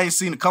 Because I ain't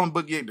seen a comic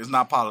book yet that's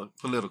not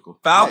political.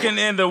 Falcon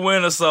and the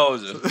Winter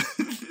Soldier.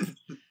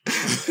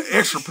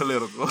 Extra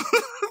political.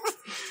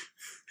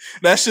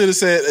 That should have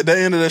said, at the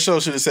end of that show,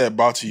 should have said,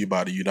 brought to you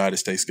by the United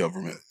States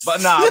government.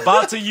 But nah,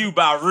 brought to you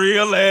by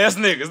real ass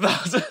niggas.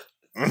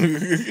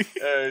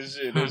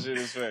 Shit, that shit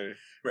is funny.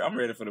 I'm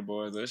ready for The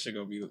Boys. That shit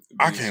gonna be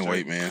I can't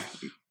wait, man.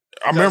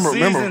 I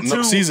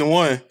remember season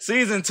 1.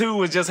 Season 2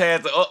 was just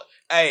had to...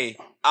 hey,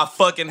 I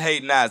fucking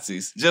hate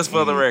Nazis. Just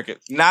for the record.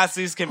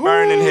 Nazis can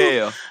burn in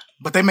hell.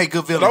 But they make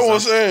good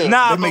villains.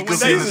 Nah, but when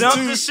they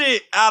jumped the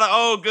shit out of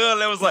old girl,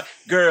 that was like,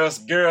 girls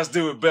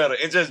do it better.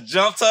 It just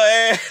jumped her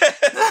ass.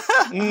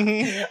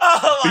 I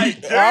was like,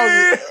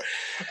 dude.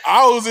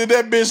 I was in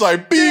that bitch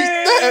like, beat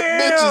that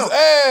bitch's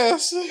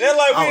ass.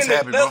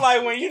 That's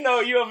like when you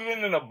ever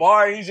been in a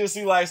bar and you just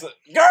see like some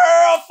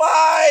girl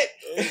fight.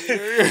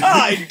 I'm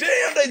like,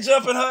 damn, they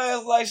jumping her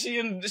ass like she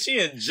in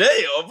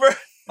jail, bro.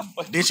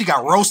 Then she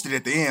got roasted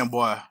at the end,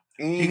 boy.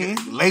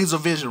 Laser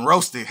vision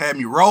roasted. Had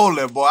me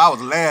rolling, boy. I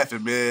was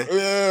laughing, man.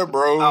 Yeah,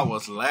 bro. I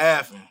was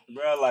laughing.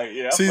 Bro, like,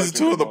 yeah. Season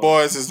 2 of The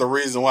Boys is the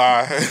reason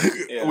why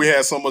we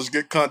had so much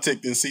good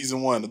content in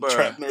season 1.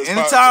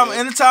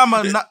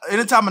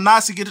 Anytime a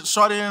Nazi get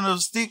shot in a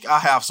stick, I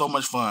have so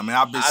much fun, man.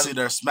 I've been sitting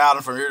there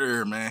smiling from ear to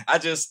ear, man. I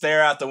just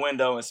stare out the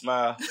window and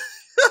smile.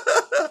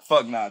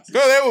 Fuck Nazis.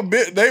 Girl,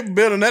 they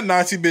building that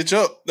Nazi bitch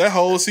up that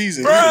whole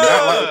season.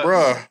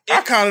 Bruh.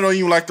 I kind of don't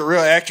even like the real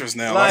actress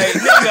now. I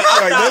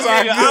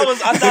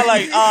thought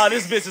like, oh,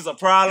 this bitch is a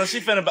problem. She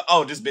finna be,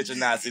 oh, this bitch a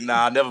Nazi.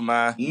 Nah, never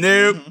mind.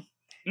 Nope.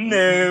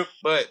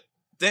 But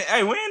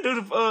hey, when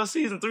do the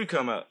season 3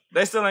 come out?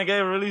 They still ain't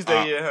gave a release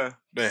date yet, huh?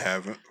 They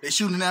haven't. They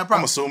shooting that.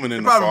 I'm assuming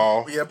in the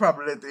fall. Yeah,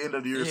 probably at the end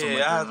of the year.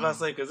 Yeah, I was about to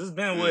say because it's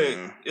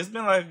been it's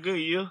been like a good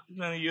year. It's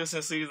been a year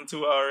since season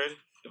 2 already.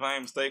 If I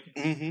ain't mistaken.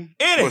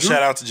 Well,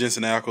 shout out to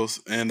Jensen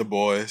Ackles and The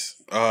Boys.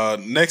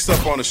 Next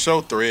up on the show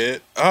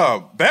thread,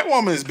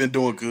 Batwoman has been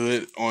doing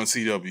good on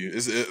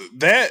CW.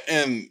 That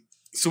and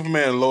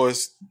Superman and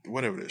Lois,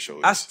 whatever that show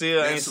is. I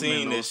still ain't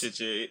seen this shit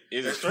yet.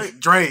 Is it straight?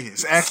 Dre,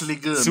 it's actually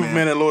good,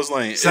 Superman and Lois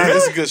Lane. It's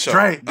a good show.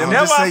 Dre,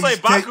 that's why I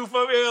say Baku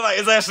for me. Like,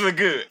 it's actually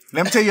good.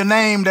 Let me tell you your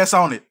name that's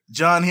on it.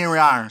 John Henry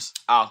Irons.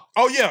 Oh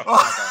yeah.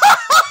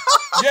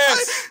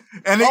 Yes.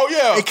 And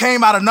it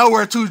came out of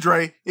nowhere too,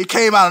 Dre. It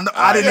came out of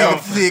I didn't even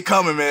see it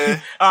coming,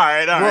 man. All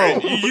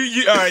right.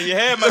 You all right, you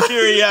had my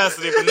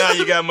curiosity, but now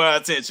you got my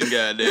attention,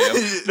 goddamn.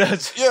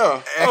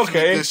 Actually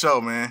a good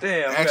show, man.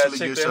 Damn, actually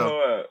check good that show.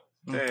 Whole out.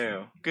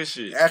 Damn, good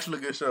shit. Actually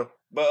a good show.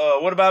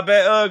 But what about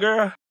Bat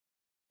Girl?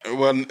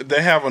 Well,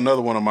 they have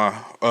another one of my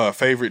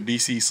favorite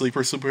DC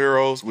sleeper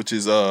superheroes, which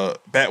is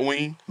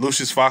Batwing,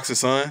 Lucius Fox's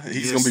son.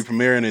 He's going to be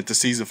premiering at the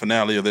season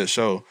finale of that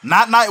show.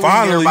 Not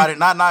Nightwing, everybody.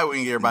 Not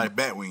Nightwing, everybody.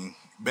 Batwing.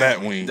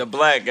 Batwing. The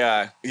black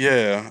guy.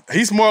 Yeah.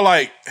 He's more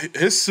like,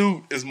 his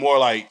suit is more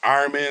like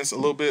Iron Man's a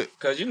little bit.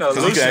 Because, you know,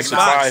 Lucius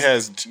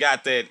Fox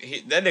got that.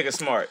 That nigga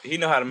smart. He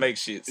know how to make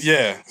shit.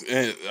 Yeah.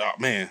 And,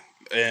 man.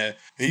 And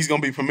he's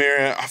going to be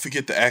premiering. I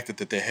forget the actor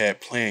that they had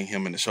playing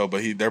him in the show,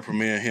 but they're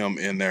premiering him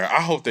in there.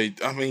 I hope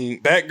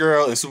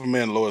Batgirl and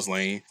Superman and Lois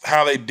Lane,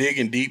 how they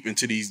digging deep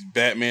into these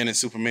Batman and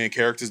Superman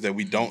characters that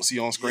we don't see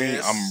on screen,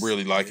 I'm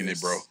really liking it,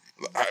 bro.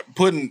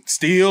 Putting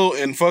Steel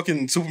and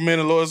fucking Superman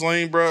and Lois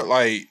Lane, bro,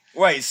 like...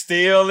 Wait,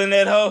 Steel in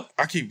that hoe?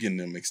 I keep getting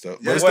them mixed up.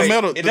 But it's the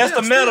metal. That's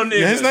the metal nigga.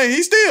 Yeah, his name,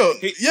 he's Steel.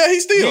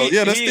 He's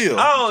Steel. That's Steel.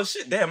 Oh,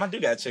 shit. Damn, I do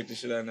gotta check this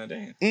shit out now.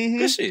 Damn. Mm-hmm.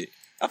 Good shit.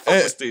 I fuck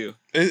with Steel.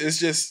 It's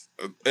just...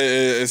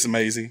 It's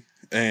amazing.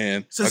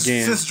 And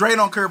since Dre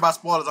don't care about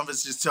spoilers, I'm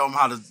just tell him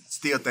how the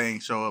Steel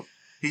thing show up.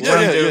 Go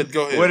ahead.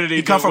 What did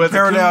he come from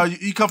parallel?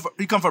 He come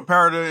from a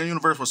parallel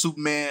universe where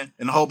Superman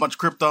and a whole bunch of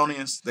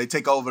Kryptonians they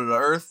take over the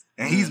Earth,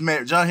 and he's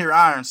married. John Henry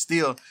Irons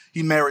Steel.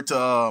 He married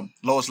to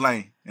Lois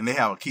Lane, and they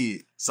have a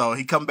kid. So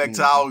he come back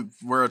to our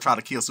world try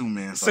to kill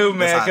Superman. So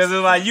because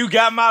it's like you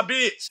got my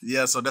bitch.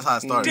 Yeah, so that's how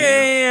it started.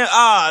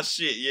 Damn,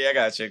 shit. Yeah, I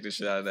gotta check this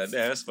shit out. Damn,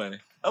 that's funny.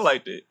 I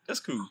liked it. That's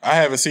cool. I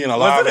haven't seen a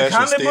live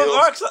action Steel.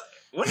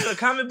 Was it a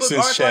comic book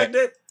arc like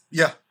that?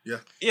 Yeah.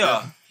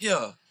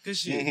 Good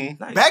shit.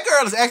 Mm-hmm. Nice.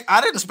 Batgirl is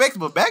I didn't expect it,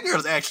 but Batgirl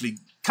is actually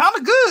kind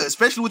of good,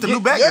 especially with the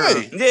new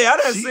Batgirl. Yeah, I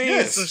done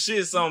seen some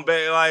shit on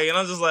Bat, like, and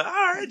I'm just like, all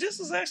right, this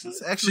is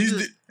actually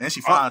good. And she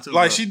fine too.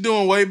 Like, she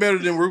doing way better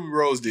than Ruby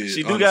Rose did.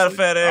 She do got a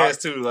fat ass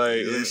too,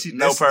 like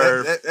no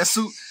perv.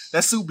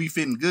 That suit be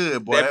fitting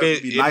good, boy. That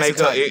bitch, be nice and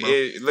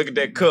tight, look at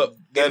that cup.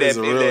 That is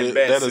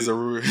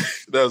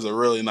a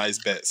really nice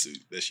bat suit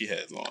that she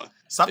has on.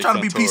 Stop trying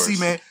to be PC,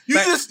 man. You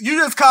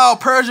just call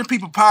Persian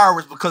people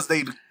pirates because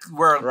they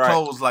wear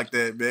clothes like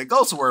that, man.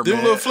 Go somewhere, man.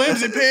 Them little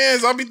flimsy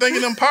pants, I be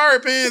thinking them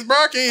pirate pants, bro.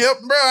 I can't help,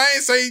 bro. I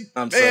ain't say,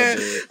 I'm so dead.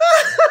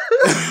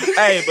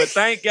 Hey, but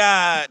thank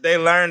God they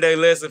learned their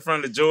lesson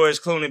from the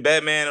George Clooney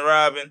Batman and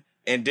Robin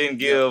and didn't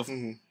give.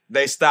 Mm-hmm.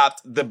 They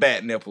stopped the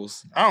bat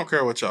nipples. I don't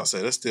care what y'all say.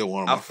 That's still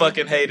one of my I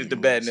fucking hated the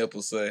bat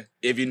nipples, son.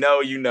 If you know,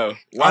 you know.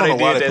 Why they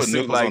did that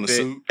suit like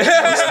that?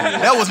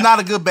 That was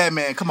not a good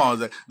Batman. Come on,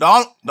 Zach.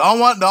 The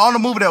only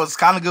movie that was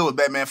kind of good was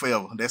Batman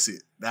Forever. That's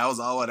it. That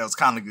was all. That was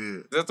kind of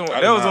good. That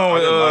was one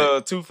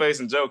with Two-Face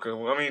and Joker.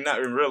 I mean,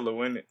 not Riddler,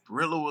 wasn't it?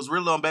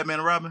 Riddler on Batman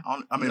and Robin?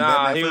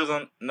 Batman he was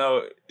on...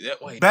 No.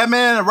 Wait.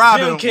 Batman and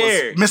Robin was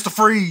Mr.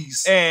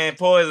 Freeze. And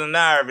Poison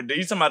Ivy.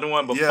 You talking about the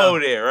one before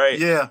that, right?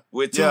 Yeah.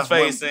 With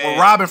Two-Face and... When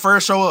Robin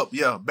first show up.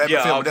 Yeah.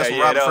 Batman Forever. That's when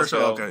Robin first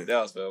showed up. Okay.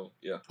 That was Forever.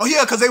 Yeah. Oh,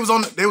 yeah, because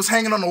they was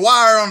hanging on the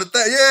wire on the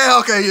thing. Yeah,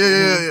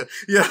 okay.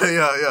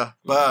 Yeah.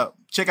 But...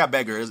 check out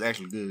Batgirl. It's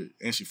actually good.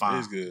 And she fine.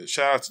 It's good.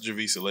 Shout out to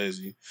Javicia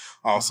Leslie.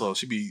 Also,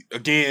 she be,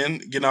 again,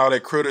 getting all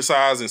that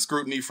criticized and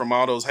scrutiny from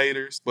all those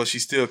haters, but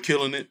she's still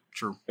killing it.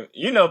 True.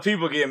 You know,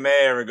 people get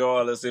mad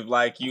regardless if,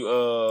 like,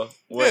 you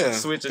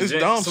switch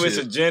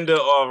a gender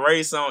or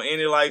race on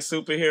any, like,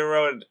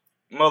 superhero.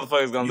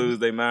 Motherfuckers gonna lose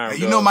their mind.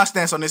 You know my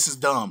stance on this is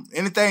dumb.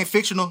 Anything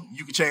fictional,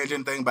 you can change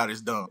anything about it.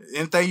 It's dumb.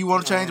 Anything you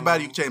want to change about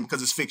it, you can change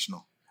because it's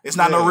fictional. It's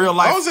not no real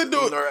life.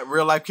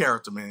 Real life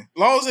character, man.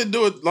 Long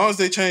as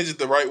they change it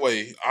the right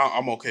way,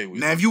 I'm okay with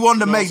it. Now, if you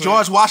wanted to make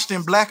George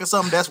Washington black or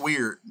something, that's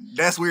weird.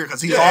 That's weird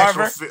because he's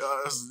Carver.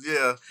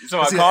 You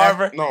talking about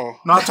Carver? No,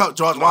 I talk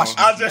George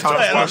Washington. I'm just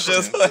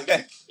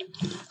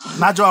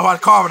not George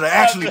Washington. Carver, the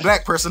actually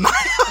black person.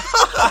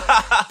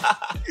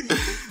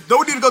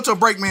 Don't we need to go to a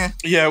break, man?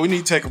 Yeah, we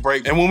need to take a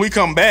break. And when we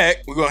come back,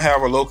 we're going to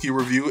have our Loki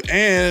review,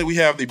 and we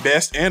have the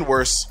best and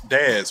worst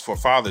dads for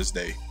Father's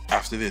Day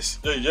after this.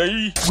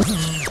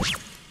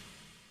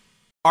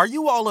 Are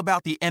you all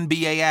about the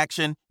NBA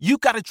action? You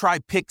got to try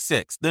Pick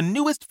 6, the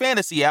newest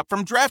fantasy app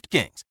from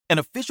DraftKings, an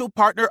official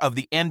partner of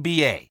the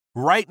NBA.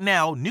 Right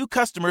now, new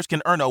customers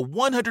can earn a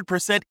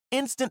 100%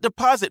 instant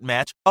deposit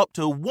match up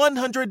to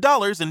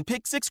 $100 in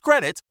Pick 6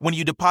 credits when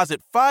you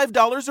deposit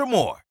 $5 or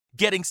more.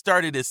 Getting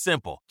started is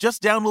simple.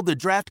 Just download the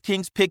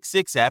DraftKings Pick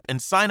 6 app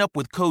and sign up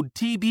with code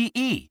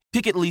TBE.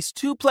 Pick at least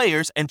 2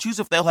 players and choose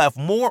if they'll have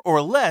more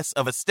or less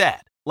of a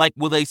stat. Like,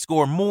 will they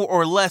score more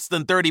or less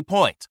than 30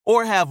 points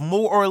or have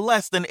more or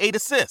less than 8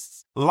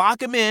 assists? Lock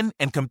them in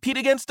and compete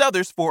against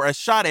others for a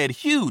shot at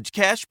huge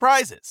cash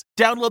prizes.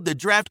 Download the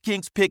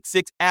DraftKings Pick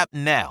 6 app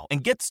now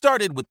and get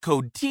started with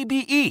code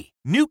TBE.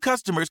 New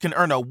customers can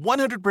earn a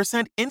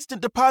 100%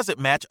 instant deposit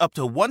match up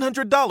to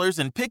 $100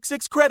 in Pick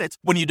 6 credits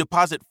when you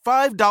deposit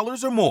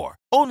 $5 or more.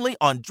 Only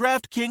on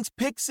DraftKings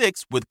Pick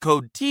 6 with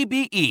code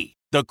TBE.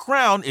 The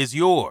crown is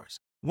yours.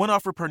 One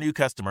offer per new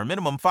customer.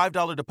 Minimum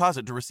 $5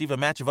 deposit to receive a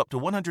match of up to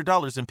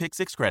 $100 in Pick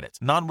 6 credits.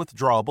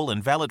 Non-withdrawable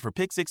and valid for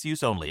Pick 6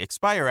 use only.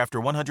 Expire after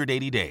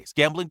 180 days.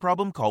 Gambling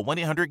problem? Call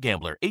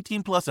 1-800-GAMBLER.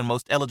 18 plus in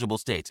most eligible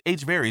states.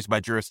 Age varies by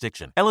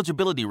jurisdiction.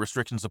 Eligibility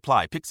restrictions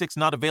apply. Pick 6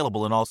 not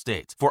available in all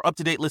states. For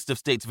up-to-date list of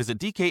states, visit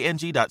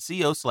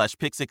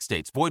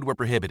dkng.co/pick6states. Void where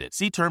prohibited.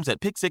 See terms at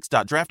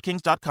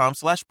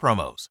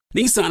pick6.draftkings.com/promos.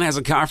 Nissan has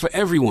a car for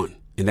everyone.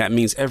 And that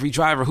means every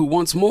driver who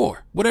wants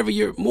more. Whatever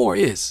your more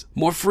is.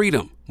 More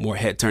freedom, more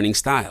head-turning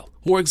style,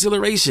 more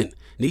exhilaration.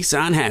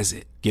 Nissan has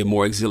it. Get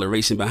more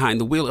exhilaration behind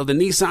the wheel of the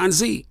Nissan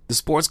Z, the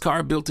sports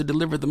car built to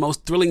deliver the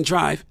most thrilling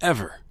drive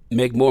ever.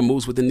 Make more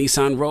moves with the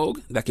Nissan Rogue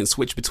that can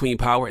switch between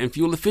power and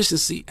fuel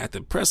efficiency at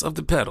the press of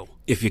the pedal.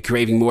 If you're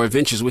craving more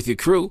adventures with your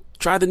crew,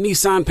 try the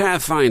Nissan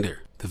Pathfinder,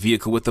 the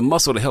vehicle with the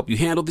muscle to help you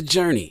handle the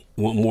journey.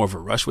 Want more of a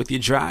rush with your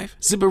drive?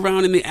 Zip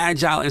around in the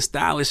agile and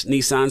stylish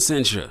Nissan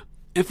Sentra.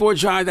 And for a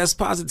drive that's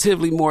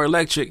positively more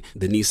electric,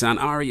 the Nissan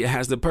Ariya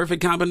has the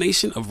perfect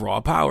combination of raw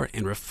power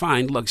and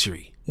refined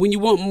luxury. When you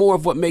want more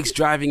of what makes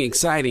driving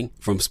exciting,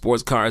 from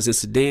sports cars and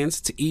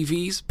sedans to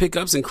EVs,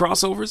 pickups, and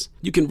crossovers,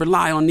 you can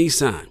rely on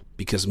Nissan,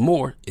 because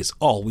more is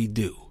all we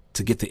do.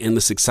 To get the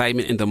endless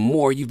excitement and the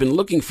more you've been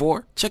looking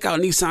for, check out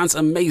Nissan's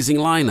amazing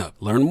lineup.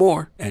 Learn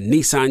more at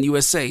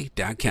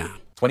nissanusa.com.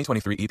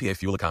 2023 EPA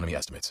fuel economy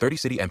estimates. 30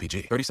 city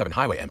MPG, 37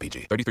 highway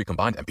MPG, 33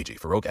 combined MPG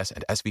for Rogue S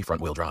and SV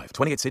front-wheel drive.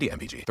 28 city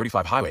MPG,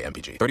 35 highway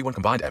MPG, 31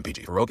 combined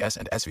MPG for Rogue S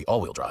and SV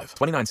all-wheel drive.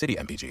 29 city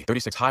MPG,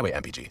 36 highway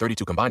MPG,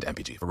 32 combined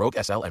MPG for Rogue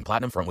SL and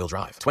Platinum front-wheel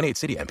drive. 28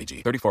 city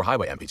MPG, 34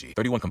 highway MPG,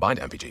 31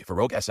 combined MPG for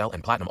Rogue SL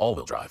and Platinum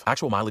all-wheel drive.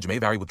 Actual mileage may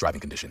vary with driving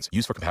conditions.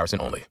 Used for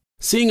comparison only.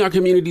 Seeing our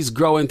communities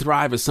grow and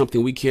thrive is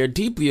something we care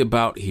deeply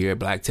about here at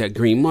Black Tech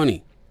Green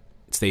Money.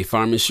 State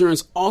Farm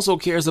Insurance also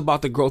cares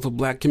about the growth of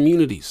Black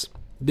communities.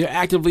 They're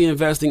actively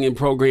investing in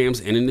programs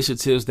and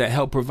initiatives that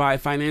help provide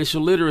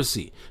financial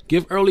literacy,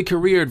 give early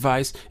career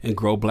advice, and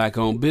grow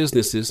Black-owned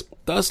businesses,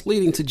 thus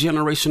leading to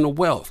generational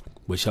wealth,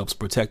 which helps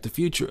protect the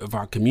future of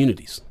our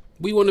communities.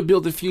 We want to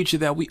build a future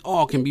that we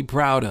all can be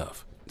proud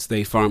of.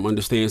 State Farm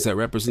understands that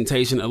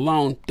representation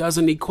alone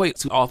doesn't equate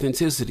to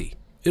authenticity.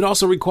 It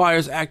also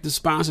requires active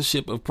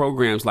sponsorship of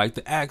programs like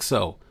the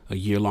AXO, a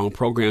year-long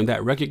program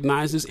that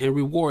recognizes and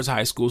rewards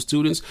high school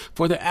students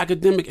for their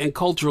academic and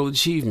cultural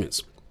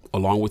achievements,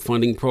 along with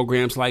funding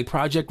programs like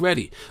Project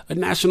Ready, a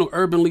National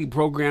Urban League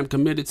program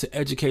committed to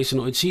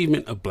educational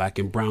achievement of Black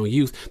and brown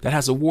youth that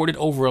has awarded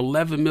over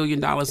 $11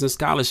 million in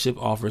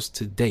scholarship offers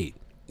to date.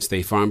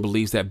 State Farm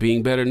believes that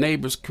being better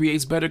neighbors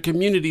creates better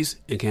communities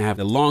and can have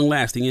a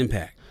long-lasting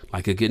impact.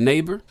 Like a good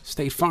neighbor,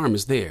 State Farm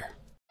is there.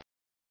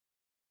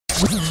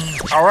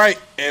 All right,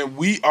 and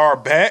we are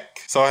back.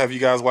 So have you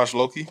guys watched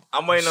Loki?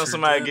 I'm waiting on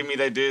somebody to give me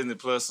their Disney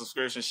Plus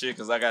subscription shit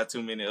because I got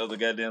too many other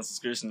goddamn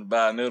subscriptions to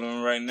buy another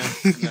one right now.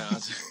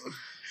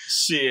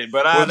 Shit,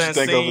 but I done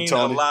seen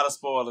a lot of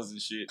spoilers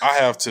and shit. I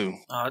have too.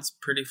 Oh, it's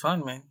pretty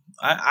fun, man.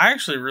 I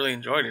actually really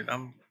enjoyed it.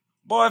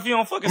 Boy, if you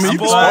don't fucking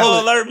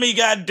spoil alert me,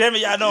 goddamn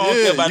it, y'all know I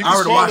don't care about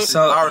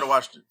I already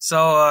watched it.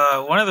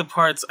 So one of the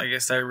parts I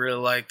guess I really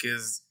like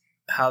is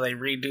how they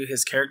redo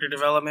his character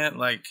development.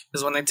 Like,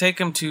 because when they take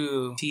him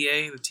to the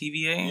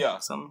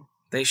TVA,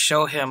 they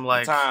show him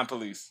like the time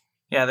police.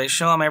 Yeah, they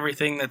show him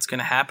everything that's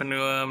gonna happen to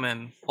him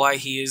and why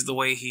he is the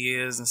way he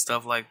is and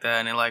stuff like that.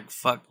 And it like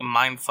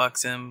mind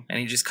fucks him, and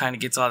he just kind of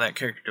gets all that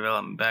character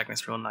development back, and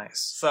it's real nice.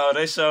 So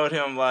they showed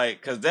him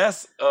like, cause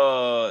that's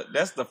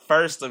the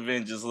first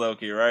Avengers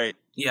Loki, right?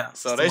 Yeah.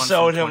 So they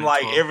showed him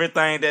like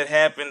everything that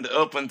happened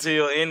up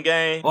until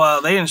Endgame.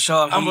 Well, they didn't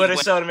show him. They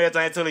showed him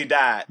everything until he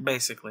died.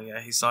 Basically,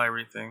 yeah, he saw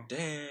everything.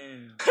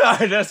 Damn.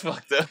 That's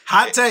fucked up.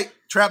 Hot take,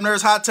 Trap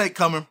Nerds hot take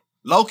coming.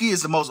 Loki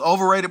is the most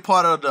overrated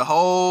part of the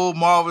whole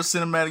Marvel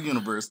Cinematic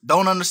Universe.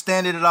 Don't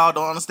understand it at all.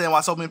 Don't understand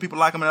why so many people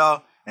like him at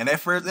all. And that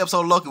first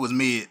episode of Loki was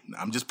mid.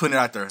 I'm just putting it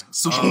out there.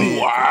 Super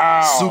mid.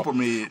 Wow. Super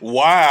mid.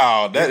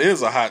 Wow. That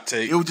is a hot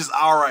take. It was just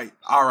all right.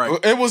 All right.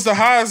 It was the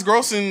highest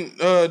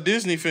grossing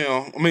Disney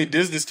film. I mean,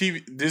 Disney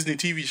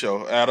TV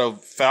show out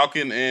of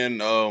Falcon and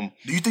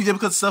Do you think that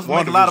because stuff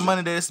make a lot of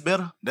money that it's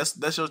better?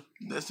 That's your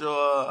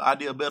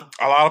idea better?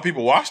 A lot of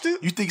people watched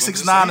it? You think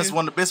 6ix9ine is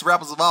one of the best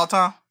rappers of all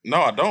time?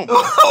 No, I don't. A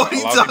lot of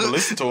people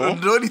listen to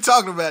him. What are you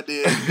talking about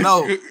then?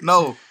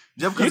 No.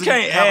 You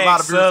can't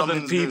ask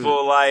Southern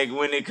people, like,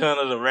 when it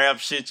comes to the rap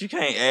shit, you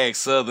can't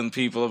ask Southern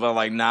people about,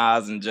 like,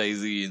 Nas and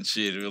Jay-Z and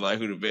shit, or, like,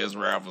 who the best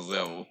rappers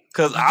ever.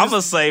 Because I'm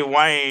going to say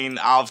Wayne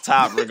off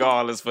top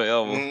regardless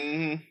forever.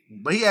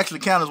 Mm-hmm. But he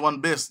actually counts as one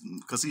of the best,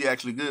 because he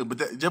actually good. But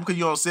just because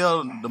you don't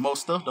sell the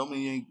most stuff, don't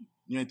mean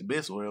You ain't the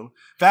best or whatever.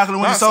 Falcon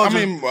and Winter Soldier.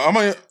 I'm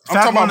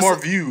talking about more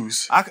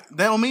views. That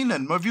don't mean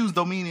nothing. More views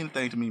don't mean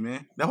anything to me,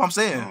 man. That's what I'm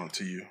saying.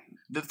 To you.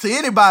 To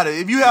anybody,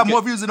 if you have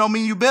more views, it don't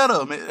mean you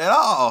better at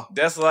all.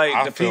 That's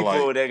like the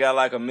people that got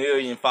like 1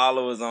 million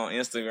followers on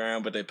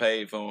Instagram, but they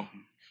paid for them.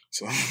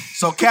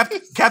 So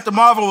Captain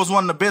Marvel was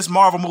one of the best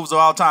Marvel movies of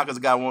all time because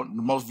it got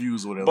the most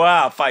views or whatever. Boy,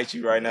 I'll fight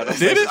you right now.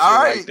 Did it?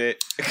 All right. Like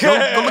that.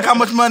 Go look how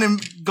much money.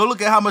 Go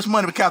look at how much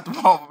money Captain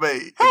Marvel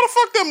made. How the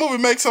fuck that movie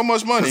make so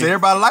much money? Because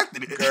everybody liked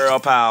it. Girl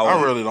power.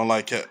 I really don't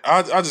like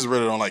I just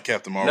really don't like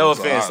Captain Marvel. No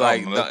offense,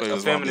 a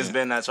feminist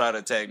been not try to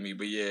attack me,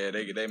 but yeah,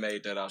 they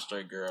made that out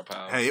straight girl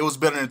power. Hey, it was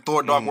better than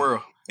Thor: Dark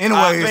World.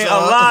 Anyways, a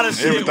lot of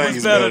shit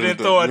was better than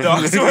Thor: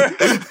 Dark World.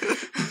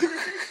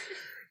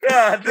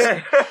 God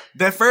damn.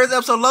 That first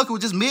episode of Loki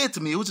was just mid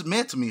to me. It was just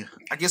mid to me.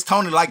 I guess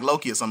Tony liked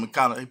Loki or something.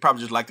 He probably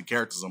just liked the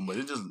character or something, but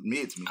it just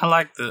mid to me. I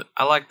like the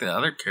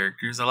other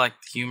characters. I like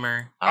the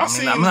humor.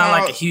 I'm not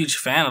like a huge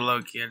fan of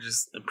Loki. I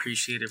just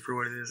appreciate it for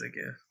what it is, I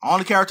guess.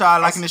 Only character I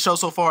like in this show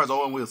so far is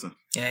Owen Wilson.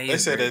 Yeah, they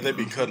said that they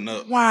be cutting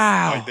up.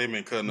 Wow. Like they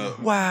been cutting up.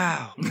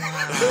 Wow.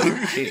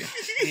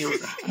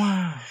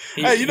 Wow.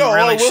 Hey, you know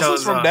Owen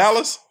Wilson's from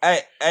Dallas?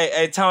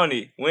 Hey,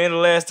 Tony, when the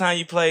last time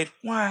you played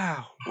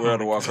Wow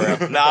World of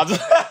Warcraft? Nah,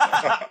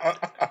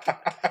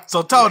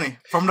 So Tony,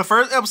 from the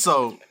first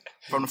episode,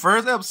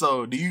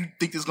 do you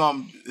think it's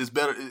gonna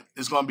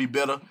be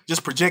better?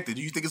 Just projected.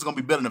 Do you think it's gonna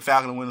be better than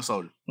Falcon and Winter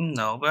Soldier?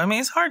 No, but I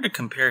mean it's hard to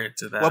compare it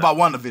to that. What about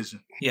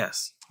WandaVision?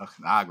 Yes.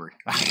 Okay, I agree.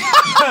 You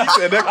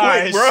said that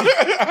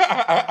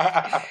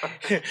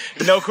quick,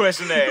 bro. No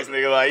question asked,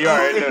 nigga. Like you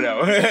already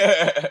know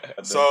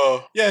that.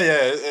 So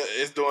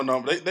it's doing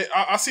them.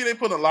 I see they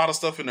put a lot of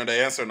stuff in there.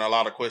 They answering a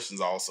lot of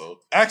questions. Also,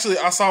 actually,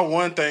 I saw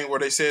one thing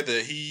where they said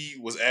that he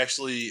was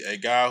actually a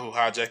guy who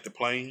hijacked the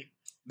plane.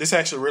 This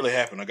actually really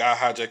happened. A guy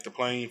hijacked the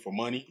plane for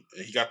money.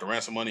 He got the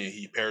ransom money and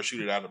he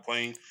parachuted out of the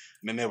plane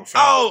and they never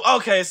found him. Oh,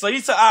 okay. So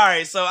all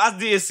right. So I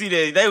did see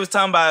that they was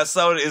talking about.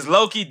 So is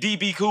Loki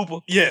DB Cooper?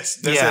 Yes,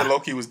 they said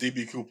Loki was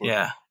DB Cooper.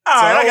 Yeah. All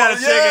right, I gotta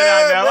check it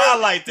out now. Bro. I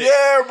like that.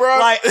 Yeah, bro.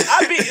 Like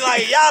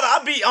I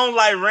be on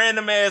like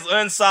random ass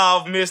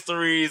unsolved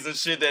mysteries and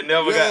shit that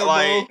never got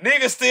like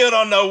niggas still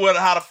don't know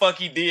how the fuck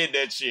he did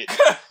that shit.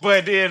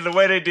 But then the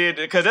way they did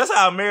it, because that's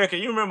how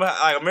you remember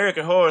how, like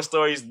American Horror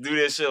Story used to do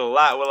that shit a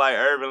lot with like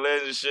urban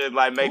legend shit,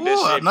 like make that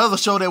shit. Another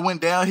show that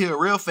went downhill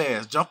real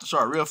fast, jumped the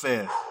shark real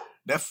fast.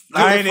 The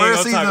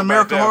first season of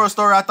American Horror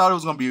Story, I thought it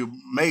was gonna be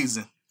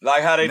amazing.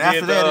 Like how they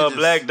did the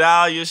Black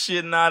Dahlia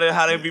shit and all that,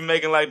 how they be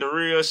making like the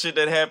real shit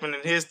that happened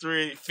in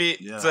history fit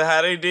to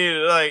how they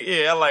did it. Like,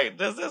 I like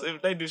that's if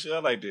they do shit, I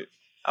like that.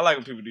 I like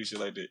when people do shit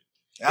like that.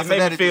 It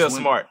makes me feel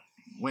smart.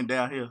 Went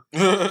downhill.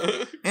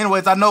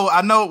 Anyways, I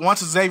know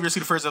once Xavier see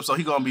the first episode,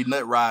 he gonna be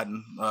nut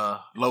riding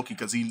Loki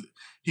because he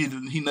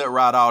nut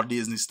ride all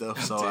Disney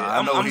stuff. So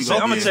I know he's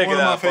gonna check it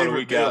out for the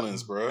week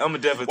villains, bro. I'm gonna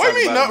definitely. What do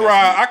you mean nut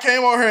ride? I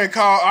came over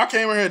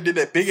here and did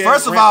that big ass.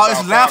 First of all,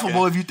 it's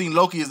laughable if you think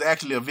Loki is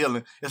actually a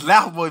villain. It's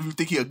laughable if you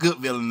think he's a good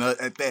villain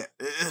at that.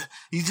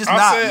 He's just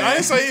not. I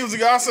didn't say he was a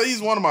guy. I say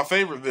he's one of my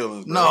favorite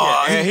villains. Bro.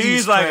 No, and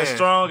he's like a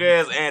strong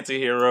ass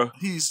anti-hero.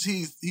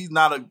 He's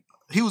not a.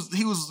 He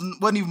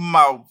wasn't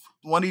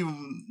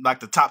even like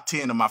the top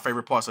 10 of my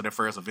favorite parts of that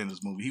first Avengers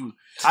movie.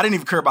 I didn't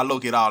even care about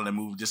Loki at all in that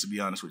movie, just to be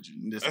honest with you.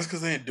 That's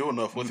because they didn't do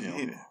enough with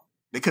him.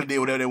 They could have did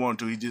whatever they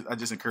wanted to. I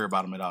just didn't care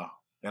about him at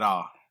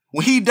all.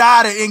 When he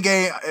died at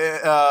Endgame,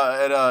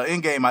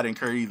 I didn't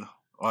care either.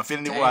 Or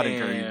Infinity War, I didn't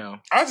care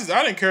either. I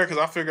didn't care because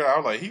I figured I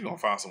was like, he's gonna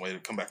find some way to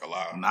come back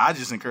alive. Nah, I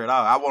just didn't care at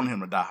all. I wanted him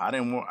to die. I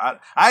didn't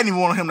even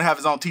want him to have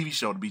his own TV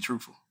show, to be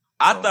truthful.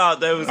 I thought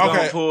they was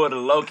gonna pull the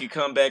Loki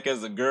come back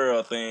as a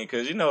girl thing,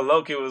 because you know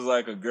Loki was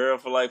like a girl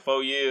for like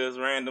 4 years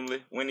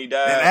randomly when he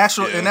died.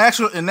 In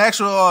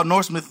actual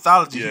Norse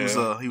mythology, he was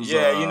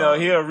you know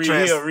he'll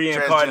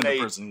reincarnate.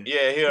 Person,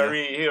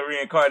 he'll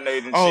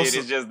reincarnate and shit.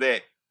 It's just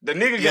that the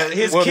nigga got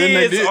his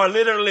kids are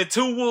literally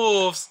 2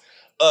 wolves,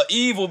 a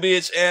evil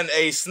bitch, and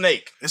a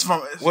snake.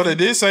 They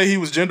did say he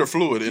was gender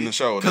fluid in the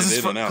show. Because it's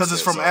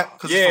from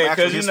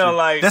you know,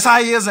 like that's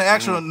how he is in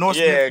actual Norse.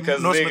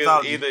 Because Norse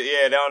mythology.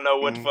 They don't know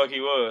what the fuck he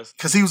was.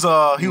 Because he was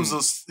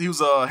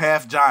a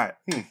half giant.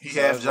 He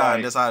half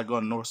giant. That's how it go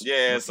in Norse.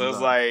 Yeah, so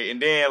it's like,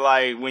 and then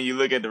like when you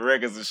look at the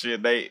records and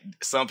shit,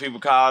 some people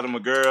called him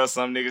a girl,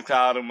 some niggas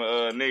called him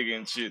a nigga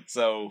and shit.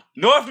 So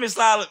Norse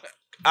mythology.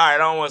 All right, I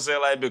don't want to say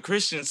it like, but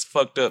Christians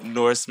fucked up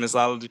Norse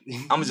mythology.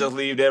 I'm going to just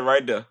leave that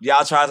right there.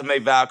 Y'all tried to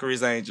make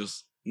Valkyries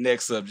angels.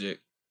 Next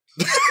subject.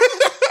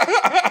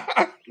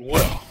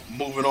 Well,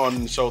 moving on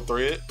in the show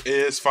thread,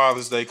 is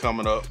Father's Day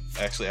coming up.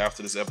 Actually,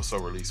 after this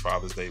episode release,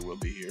 Father's Day will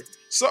be here.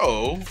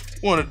 So,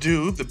 want to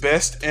do the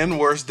best and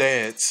worst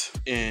dads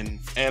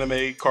in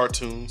anime,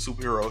 cartoon,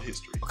 superhero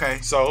history.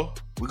 Okay. So,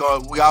 we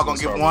all gonna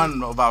give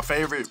one of our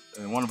favorite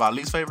and one of our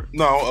least favorite?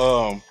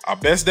 No, our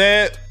best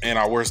dad and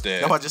our worst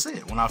dad. That's what I just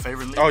said. One of our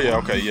favorite and least. Oh, yeah,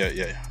 okay,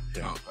 yeah.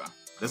 Okay.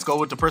 Let's go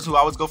with the person who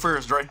always go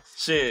first, Dre.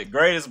 Shit,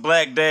 greatest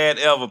black dad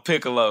ever,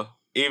 Piccolo.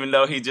 Even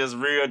though he just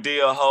real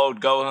deal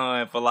hold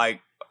Gohan for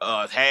like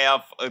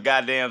half a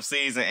goddamn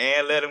season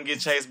and let him get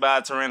chased by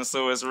a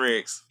Tyrannosaurus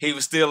Rex, he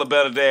was still a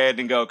better dad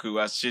than Goku.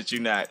 I shit you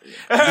not.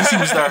 At least he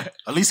was there.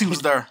 At least he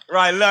was there.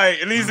 Right,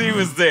 like, at least he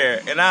was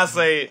there. And I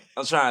say,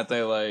 I'm trying to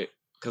think, like,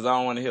 because I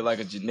don't want to hit like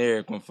a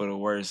generic one for the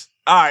worst.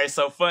 All right,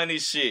 so funny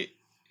shit.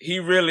 He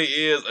really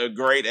is a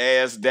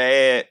great-ass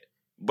dad,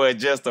 but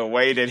just the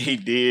way that he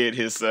did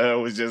his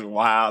son was just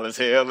wild as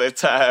hell at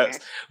times.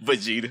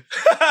 Vegeta.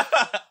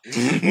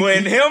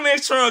 When him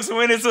and Trunks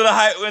went into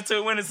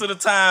the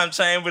time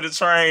chamber to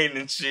train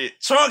and shit,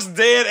 Trunks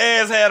dead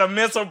ass had a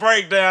mental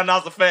breakdown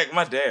off the fact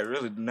my dad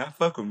really did not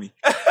fuck with me.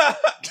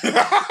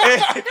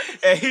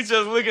 and he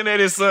just looking at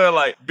his son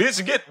like,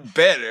 bitch, get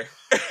better.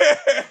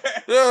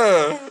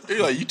 Yeah, he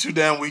like, you too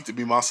damn weak to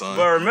be my son.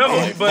 But remember,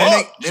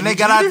 then they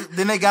got out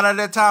of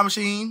that time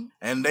machine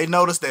and they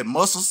noticed that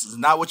muscles is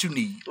not what you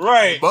need.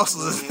 Right,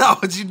 muscles is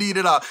not what you need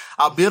at all.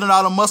 Building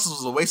all the muscles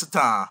was a waste of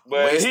time.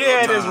 But he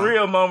had his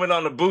real moment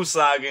on the Boo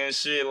saga and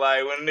shit,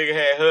 like when the nigga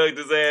had hugged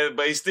his ass,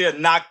 but he still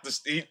knocked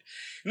the.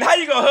 Now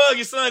you gonna hug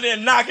your son,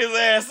 then knock his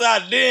ass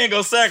out, then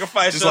go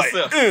sacrifice just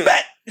yourself.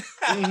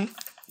 Like,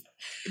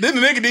 Then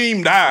the nigga didn't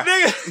even die.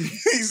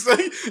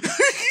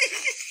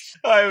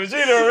 Alright,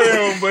 Vegeta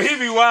real, but he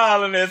be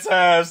wildin' at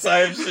times,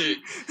 type shit.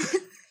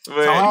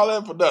 But all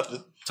that for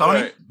nothing.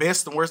 Tony,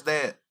 best and worst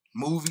dad?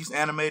 Movies,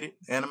 anime,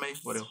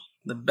 whatever.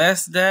 The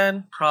best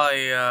dad?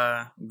 Probably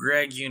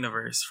Greg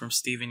Universe from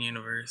Steven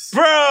Universe.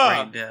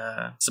 Bruh!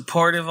 Great,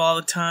 supportive all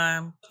the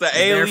time. The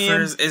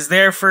alien. Is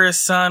there for his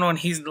son when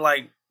he's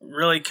like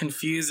really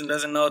confused and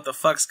doesn't know what the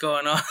fuck's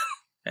going on.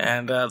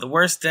 And the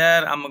worst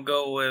dad, I'm gonna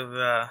go with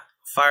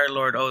Fire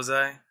Lord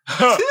Ozai.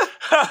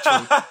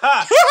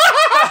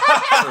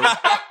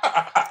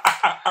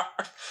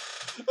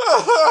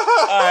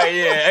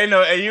 Yeah, ain't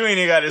no, you ain't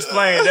even gotta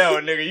explain that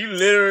one, nigga. You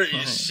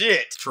literally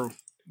shit. True.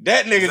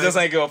 That nigga just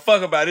ain't give a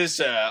fuck about his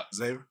child.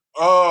 Xavier?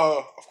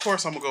 Of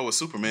course I'm gonna go with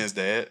Superman's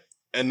dad.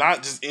 And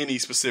not just any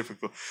specific,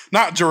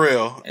 not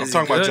Jor-El. I'm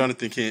talking about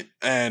Jonathan Kent.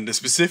 And the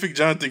specific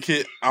Jonathan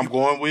Kent I'm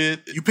going with.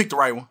 You picked the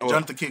right one.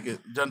 Jonathan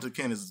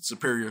Kent is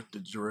superior to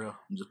Jor-El.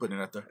 I'm just putting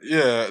it out there.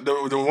 Yeah,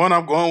 the one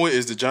I'm going with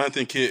is the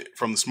Jonathan Kent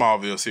from the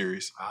Smallville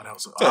series. Oh, that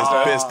was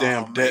the best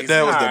damn dad.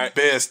 That was the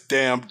best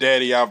damn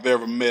daddy I've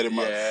ever met in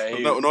my.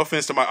 No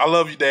offense to I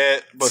love you,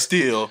 Dad, but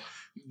still.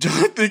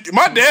 Jonathan,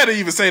 my dad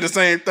even say the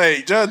same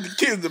thing. Jonathan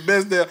Kent's the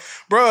best dad,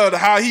 bro.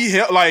 How he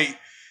helped, like.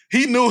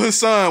 He knew his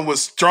son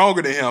was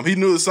stronger than him. He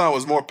knew his son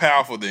was more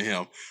powerful than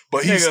him.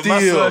 But he still... my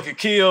son could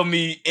kill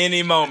me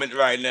any moment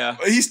right now.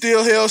 He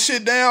still held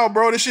shit down,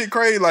 bro. This shit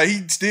crazy. Like,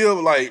 he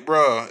still, like,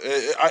 bro,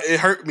 it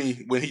hurt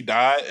me when he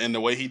died and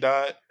the way he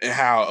died. And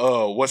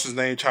how, what's his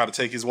name, tried to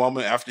take his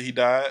woman after he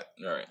died.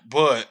 Right.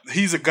 But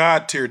he's a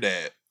God tier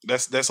dad.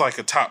 That's like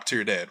a top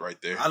tier dad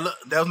right there.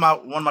 That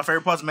was one of my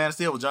favorite parts of Man of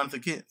Steel was Jonathan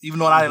Kent. Even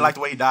though I didn't like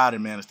the way he died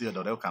in Man of Steel,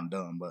 though. That was kind of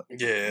dumb. But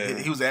yeah,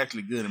 he was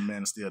actually good in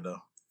Man of Steel, though.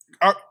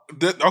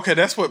 Okay,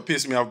 that's what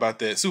pissed me off about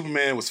that.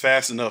 Superman was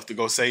fast enough to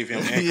go save him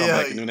and come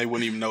back, and then they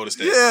wouldn't even notice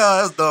that.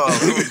 Yeah, that's dumb.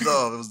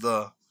 It was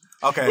dumb.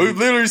 Okay, we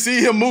literally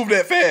see him move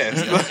that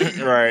fast.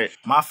 Right.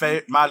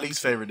 My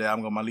least favorite dad.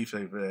 I'm going. My least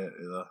favorite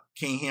is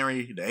King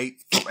Henry VIII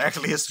from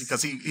actual history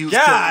because he was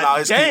killing all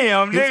his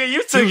damn kids. Nigga,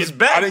 you took his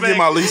back. I didn't get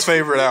my least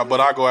favorite out, but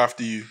I'll go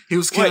after you. He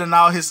was killing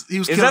all his. He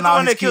was is killing that the all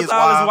one his that killed kids'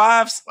 all his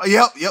wives?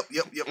 Yep.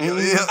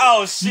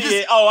 Oh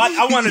shit!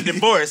 I want a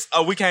divorce.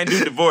 Oh, we can't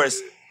do divorce.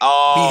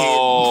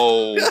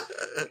 Oh, all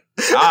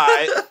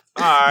right.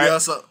 Yeah,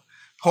 so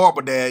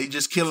horrible dad. He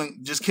just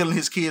killing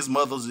his kids'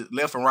 mothers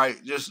left and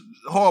right. Just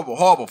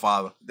horrible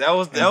father. That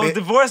was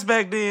divorce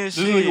back then. This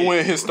nigga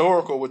went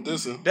historical with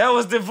this one. That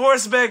was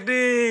divorce back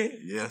then.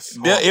 Yes,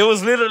 it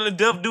was literally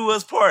death do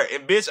us part.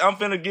 And bitch, I'm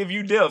finna give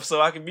you death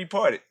so I can be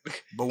parted.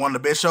 But one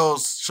of the best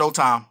shows,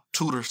 Showtime,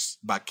 Tutors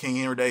by King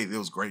Henry VIII. It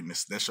was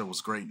greatness. That show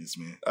was greatness,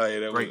 man. Oh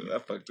yeah, I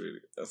fucked with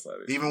it. That's how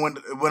it is. Even when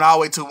all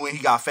the way to when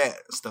he got fat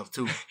and stuff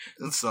too.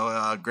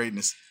 So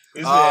greatness.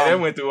 That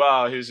went through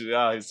all his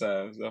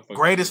times.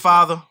 Greatest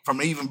father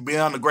from even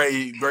beyond the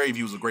grave.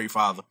 He was a great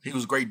father. He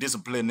was a great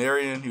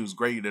disciplinarian. He was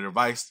great at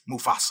advice.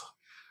 Mufasa,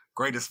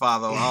 greatest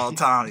father of all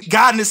time,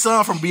 guiding his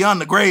son from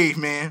beyond the grave.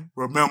 Man,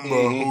 remember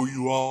who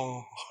you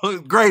are.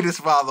 Greatest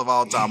father of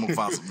all time,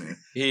 Mufasa. Man,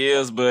 he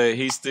is, but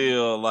he's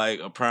still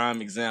like a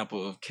prime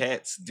example of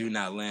cats do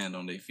not land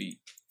on their feet.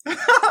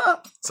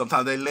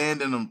 Sometimes they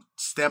land in a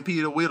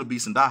stampede of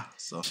wildebeest and die.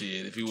 So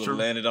shit, if he would have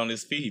landed on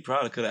his feet, he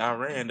probably could have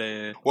outran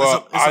that.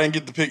 Well, I didn't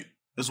get the pick.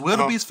 Is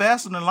wildebeest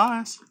faster than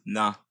lions?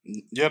 Nah.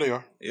 Yeah, they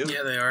are.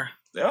 Yeah, they are.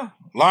 Yeah.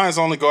 Lions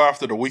only go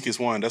after the weakest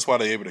one. That's why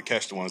they're able to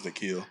catch the ones they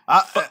kill.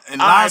 And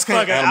lions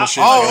can't.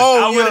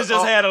 I would have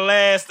just had a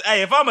last.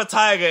 Hey, if I'm a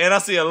tiger and I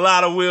see a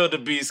lot of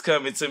wildebeest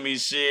coming to me,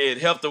 shit,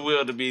 help the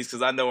wildebeest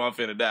because I know I'm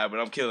finna die, but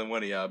I'm killing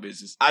one of y'all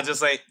bitches. I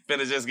just ain't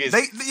finna just get.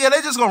 They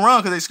just gonna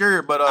run because they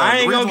scared. But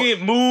I ain't gonna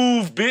get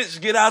moved, bitch.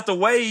 Get out the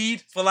way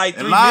for like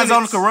 3 minutes.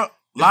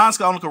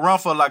 Lions only can run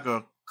for like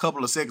a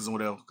couple of seconds or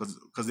whatever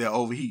because they'll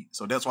overheat.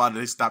 So that's why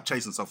they stop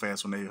chasing so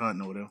fast when they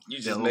hunting or whatever.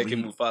 You just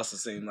making Mufasa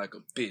seem like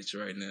a bitch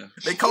right now.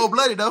 They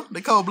cold-blooded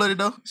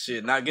though.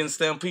 Shit, not getting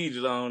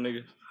stampeded on,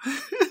 nigga.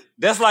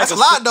 That's like a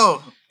lot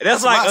though.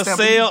 That's like a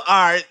sale.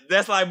 All right,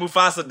 that's like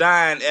Mufasa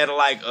dying at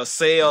like a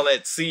sale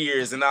at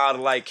Sears, and all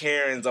the like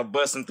Karens are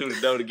busting through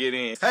the door to get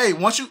in. Hey,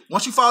 once you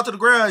fall to the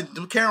ground,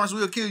 the Karens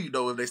will kill you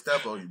though if they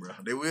step on you, bro.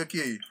 They will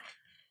kill you.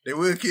 They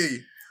will kill you.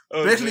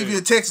 Especially if you're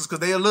in Texas, because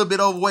they're a little bit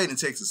overweight in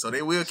Texas, so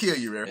they will kill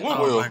you, bro. What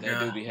will? They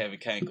do be having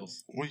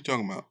cankles. What are you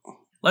talking about?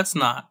 Let's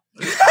not.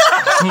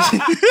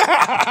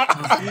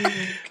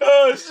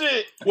 Oh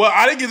shit! Well,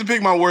 I didn't get to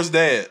pick my worst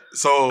dad.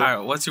 So, all right,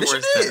 what's your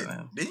worst dad?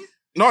 Then? Did you?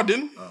 No, I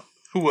didn't. Oh.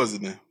 Who was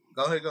it then?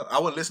 Go ahead, go. I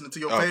wasn't listening to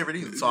your favorite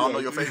either, so I don't know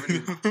your favorite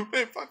either.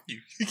 Man, fuck you.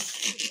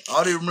 I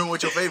don't even remember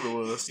what your favorite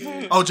was.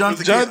 Oh,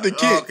 Jonathan Kidd.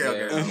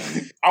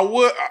 Kidd.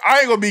 Oh, okay. I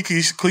ain't gonna be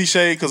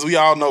cliche because we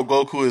all know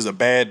Goku is a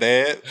bad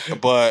dad,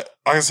 but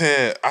like I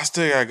said, I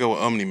still gotta go with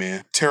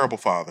Omni-Man. Terrible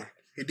father.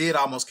 He did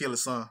almost kill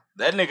his son.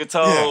 That nigga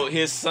told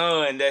his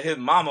son that his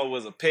mama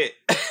was a pet.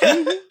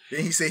 Then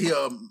he said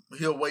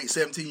he'll wait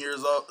 17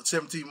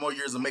 more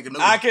years to make a new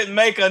one. I could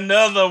make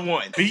another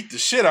one. Beat the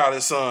shit out of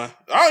his son.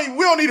 We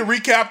don't need to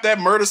recap that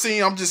murder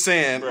scene. I'm just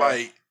saying,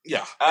 like,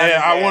 yeah.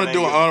 I want to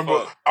do an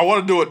honorable. I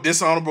want to do a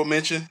dishonorable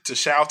mention to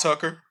Shao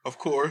Tucker, of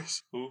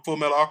course. Full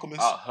Metal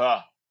Alchemist.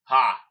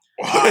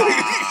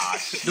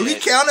 Do he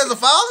count as a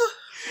father?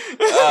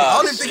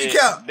 I don't even think he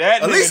count.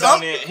 At least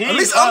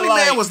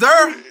Omni-Man was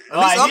there. At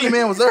least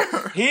Omni-Man was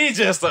there. He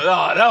just,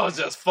 that was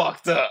just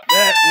fucked up.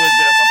 That was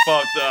just a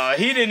fucked up.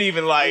 He didn't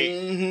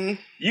even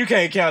you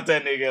can't count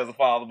that nigga as a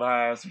father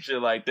behind some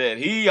shit like that.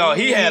 He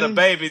had a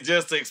baby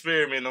just to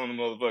experiment on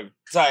the motherfucker.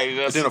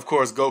 And then, of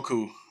course,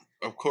 Goku.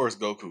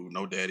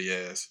 No daddy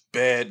ass.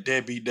 Bad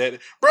deadbeat daddy.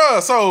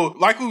 Bruh, so,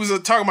 like we was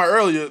talking about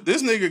earlier,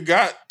 this nigga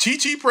got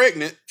Chi-Chi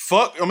pregnant,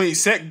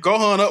 set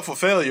Gohan up for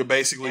failure,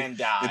 basically. And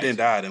died. And then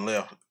died and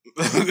left.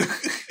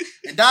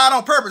 And died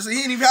on purpose, and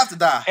he didn't even have to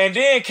die. And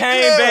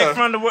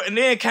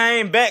then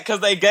came back because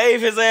they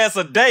gave his ass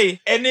a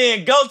day. And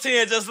then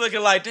Goten just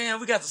looking like, damn,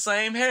 we got the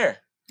same hair.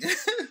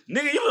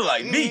 Nigga, you look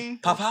like me,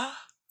 Papa.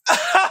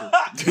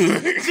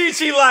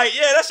 Chi-Chi like,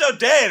 yeah, that's your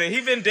daddy.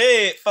 He been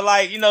dead for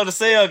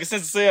since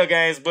the Cell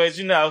games, but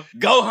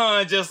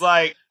Gohan just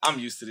like, I'm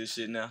used to this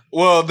shit now.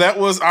 Well, that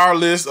was our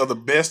list of the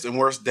best and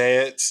worst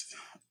dads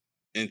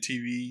in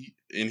TV,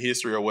 in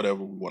history, or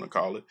whatever we want to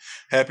call it.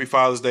 Happy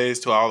Father's Day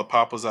to all the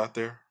papas out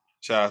there.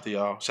 Shout out to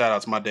y'all. Shout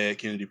out to my dad,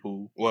 Kennedy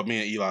Poole. Well,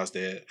 me and Eli's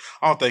dad.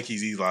 I don't think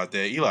he's Eli's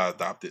dad. Eli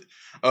adopted.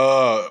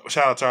 Shout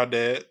out to our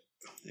dad.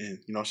 And,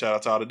 shout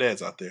out to all the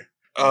dads out there.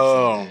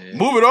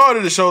 Moving on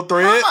to the show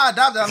thread. How am I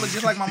adopted? I look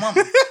just like my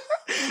mama.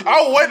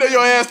 I was waiting on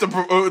your ass to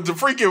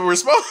freaking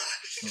respond.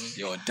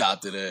 Your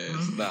adopted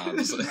ass. Nah,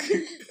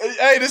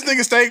 hey, this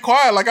nigga stayed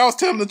quiet like I was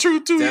telling the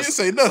truth too. He didn't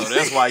say nothing. So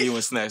that's why you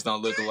and Snacks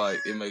don't look alike.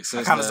 It makes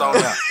sense. I kind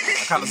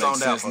of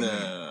zoned out.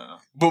 Now.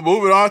 But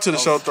moving on to the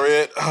show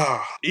thread,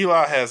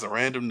 Eli has a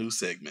random news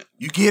segment.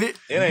 You get it?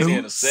 It ain't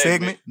in a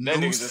segment. That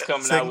nigga just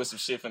coming out with some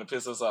shit finna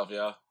piss us off,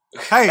 y'all.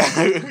 Hey,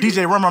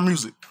 DJ, run my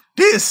music.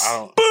 This.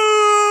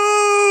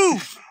 Boo!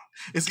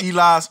 It's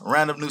Eli's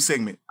random news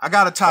segment. I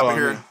got a topic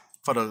here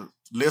for the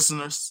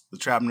listeners, the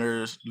Trap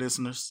Nerds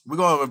listeners. We're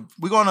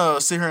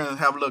gonna sit here and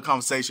have a little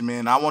conversation,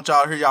 man. I want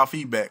y'all to hear y'all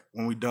feedback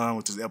when we're done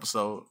with this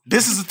episode.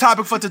 This is the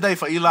topic for today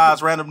for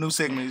Eli's random news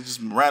segment. It's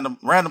just random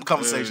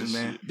conversations,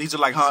 man. These are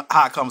like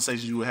hot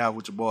conversations you would have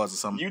with your boys or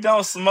something. You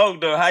don't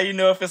smoke though. How you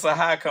know if it's a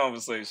hot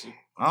conversation?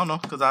 I don't know,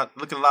 because I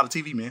look at a lot of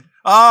TV, man.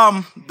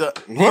 The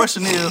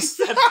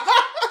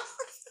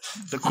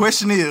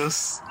question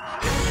is,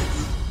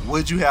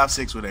 would you have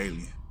sex with an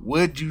alien?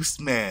 Would you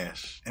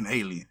smash an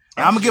alien?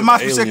 Now, I'm gonna get my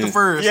perspective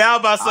first. Yeah, I was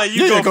about to say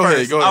you go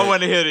first. Go ahead. I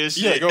want to hear this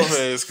shit. Yeah, go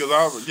ahead. Because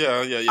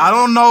I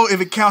don't know if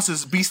it counts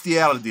as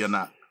bestiality or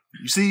not.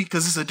 You see,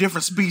 because it's a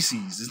different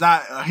species. It's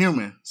not a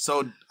human,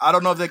 so I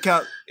don't know if that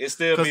counts. It's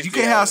still because you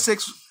can't have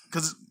sex.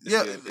 Because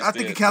I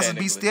think it counts as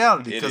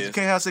bestiality because you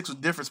can't have sex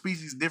with different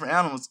species, different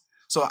animals.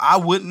 So I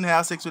wouldn't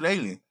have sex with an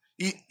alien,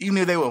 even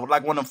if they were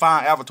like one of them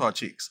fine Avatar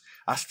chicks.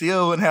 I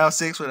still wouldn't have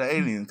sex with an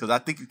alien because I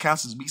think it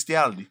counts as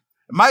bestiality.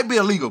 It might be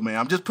illegal, man.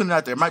 I'm just putting it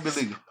out there. It might be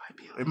illegal.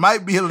 It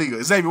might be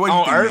illegal. Xavier, what do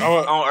you think?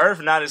 On Earth,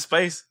 not in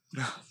space.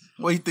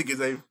 What do you think,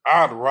 Xavier?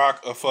 I'd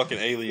rock a fucking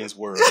alien's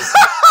world.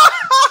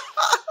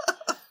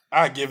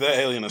 I'd give that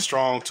alien a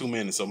strong 2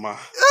 minutes of my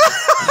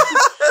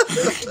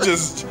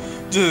just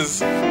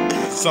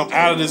some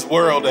out of this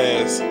world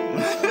ass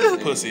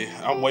pussy.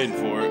 I'm waiting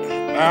for it.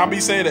 I'll be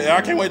saying that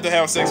I can't wait to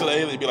have sex with an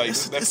alien. Be like,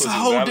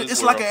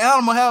 it's like an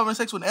animal having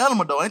sex with an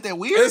animal, though. Ain't that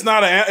weird? It's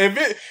not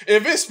if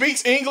it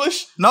speaks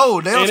English.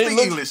 No, they don't speak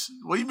English.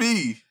 What do you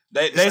mean?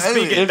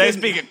 They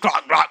speak it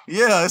clock.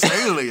 Yeah, it's an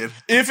alien.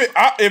 If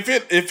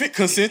it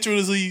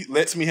consensually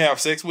lets me have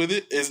sex with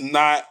it, it's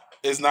not.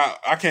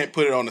 I can't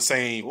put it on the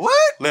same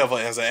level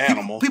as an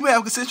animal. People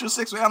have consensual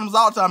sex with animals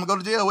all the time and go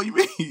to jail. What do you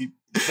mean?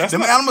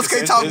 Them animals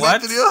can't talk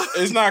back to them.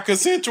 It's not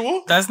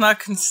consensual. That's not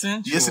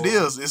consensual. Yes, it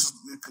is.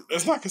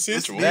 It's not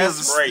consensual.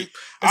 That's rape.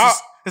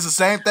 It's the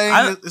same thing.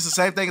 It's the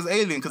same thing as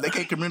alien because they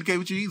can't communicate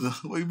with you either.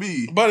 What do you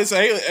mean? But it's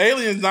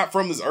alien's not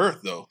from this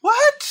earth though.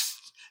 What?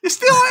 It's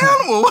still an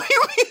animal. What do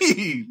you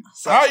mean?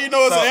 How you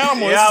know it's an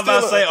animal? Yeah, I was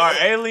about to say, are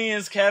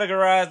aliens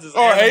categorized as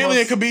animals?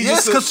 Alien could be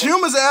yes, because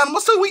humans are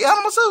animals too. We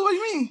animals too. What do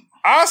you mean?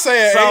 I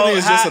say an alien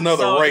is just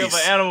another race. If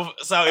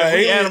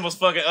we animals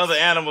fucking other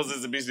animals,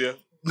 is a bestiality?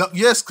 No,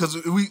 yes, because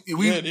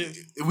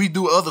we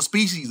do other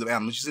species of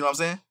animals. You see what I'm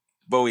saying?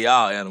 But we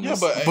all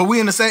animals. Yeah, but we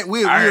in the same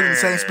we're in the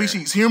same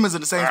species. Humans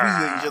in the same species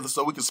as each other,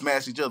 so we can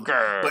smash each other.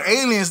 But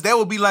aliens, that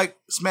would be like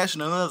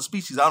smashing another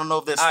species. I don't know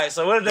if that's all right.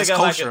 So what if they got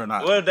culture or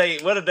not? What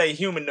if they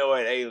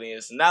humanoid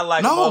aliens? Not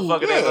like a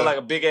motherfucker that look like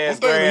a big ass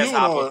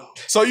grasshopper.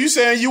 So you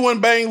saying you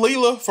wouldn't bang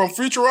Leela from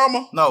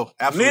Futurama? No,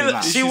 absolutely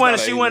not. She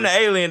wasn't an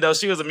alien though.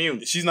 She was a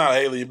mutant. She's not an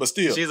alien, but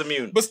still, she's a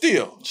mutant. But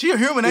still, she a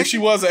human. If she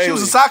was an alien,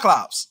 she was a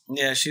Cyclops.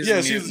 Yeah, she's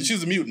a mutant.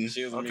 She's a mutant.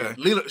 She was a mutant.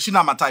 Leela, she's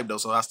not my type though,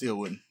 so I still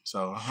wouldn't.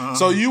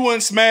 So you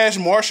wouldn't smash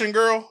Martian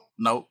Girl?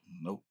 Nope.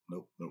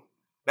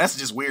 That's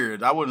just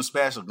weird. I wouldn't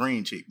smash a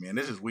green chick, man.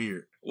 This is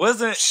weird.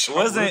 Wasn't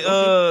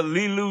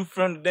Lilu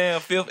from the damn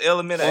Fifth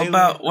Element?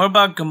 What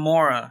about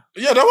Gamora?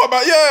 Yeah, that's what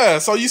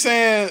about So you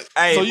saying?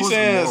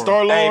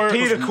 Star Lord? Hey,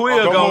 Peter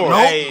Quill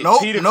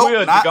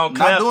gonna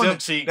clap them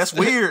cheeks. That's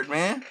weird,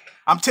 man.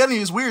 I'm telling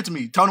you, it's weird to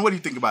me. Tony, what do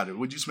you think about it?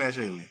 Would you smash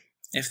alien?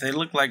 If they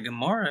look like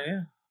Gamora, yeah.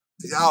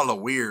 Y'all are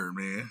weird,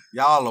 man.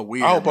 Y'all are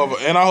weird.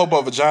 I hope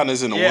her vagina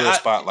is in a weird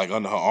spot, like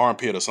under her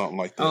armpit or something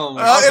like that.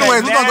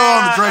 Anyways, we're gonna go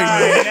on the Drake,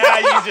 man. Now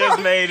you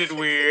just made it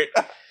weird.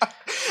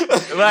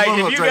 Like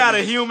if you got a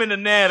human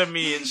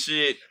anatomy and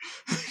shit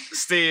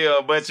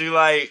still, but you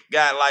like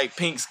got like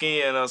pink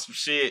skin or some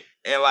shit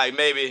and like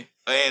maybe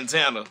an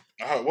antenna.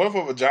 What if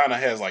a vagina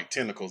has like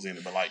tentacles in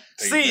it, but like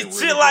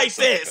shit like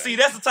that? See,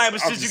 that's the type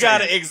of shit you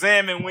gotta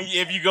examine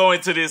if you go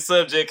into this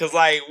subject, cause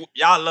like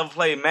y'all love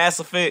playing Mass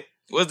Effect.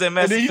 What's that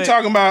Mass Effect? You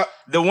talking about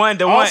the one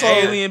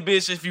alien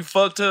bitch? If you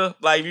fucked her,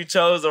 like if you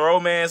chose a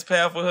romance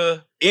path for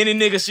her, any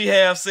nigga she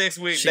have sex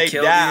with, they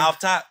die off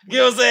top. You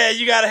know what I'm saying?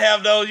 You gotta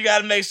have those. You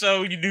gotta make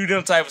sure you do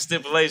them type of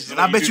stipulations. And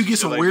I bet you get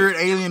some weird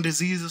alien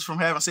diseases from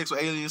having sex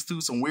with aliens too.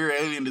 Some weird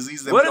alien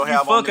diseases that what we don't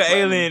have. What if you fuck an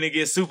alien and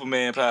get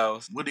Superman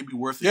powers? Would it be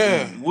worth it?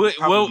 Yeah.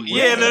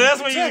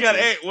 That's when you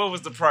gotta. What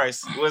was the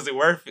price? Was it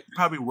worth it?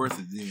 Probably worth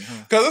it. Yeah.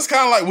 Because it's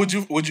kind of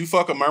like, would you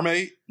fuck a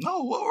mermaid?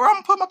 No, where I'm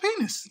gonna put my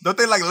penis? Don't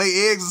they like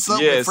lay eggs or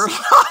something?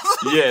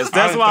 Yes,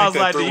 that's why I was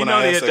like, you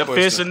know, the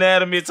fish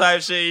anatomy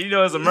type shit. You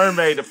know, as a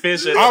mermaid, the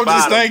fish. I was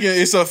just thinking,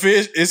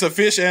 it's a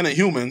fish and a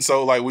human.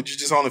 So, like, would you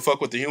just only fuck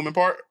with the human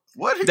part?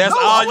 That's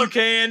all you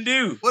can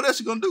do. What else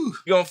you gonna do?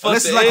 You gonna fuck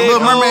Unless the it's like egg a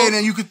little hole. mermaid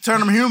and you could turn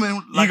them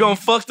human. You gonna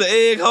fuck the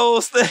egg hole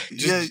stuff?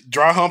 Just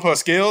dry hump her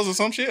scales or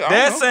some shit?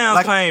 That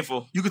sounds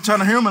painful. You could turn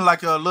a human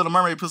like a little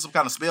mermaid, put some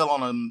kind of spell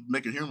on her and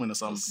make her human or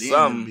something.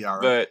 Then be all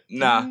right. But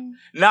nah.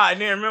 And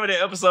then remember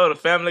that episode of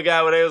Family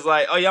Guy where they was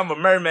like, oh yeah, I'm a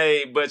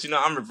mermaid, but you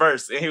know, I'm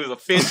reversed. And he was a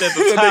fish at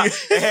the top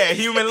and had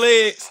human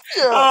legs.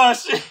 Yeah. Oh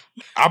shit.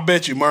 I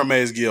bet you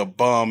mermaids get a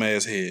bum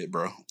ass head,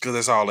 bro. Because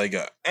that's all they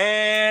got.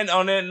 And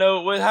on that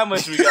note, how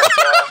much we got,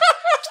 y'all?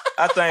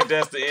 I think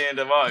that's the end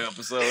of our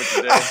episode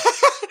today.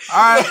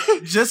 All right,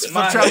 just for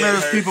Trap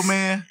Nerds people,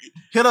 man,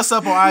 hit us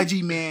up on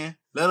IG, man.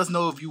 Let us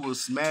know if you will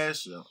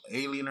smash an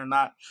alien or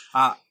not.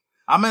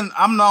 I'm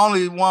the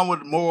only one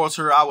with morals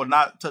here. I would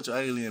not touch an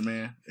alien,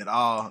 man, at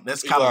all.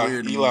 That's kind of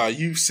weird. Eli,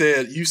 you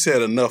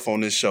said enough on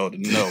this show to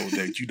know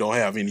that you don't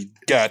have any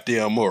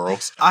goddamn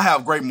morals. I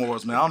have great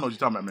morals, man. I don't know what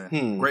you're talking about,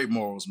 man. Great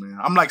morals, man.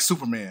 I'm like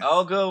Superman.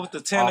 I'll go with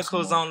the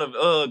tentacles on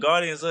the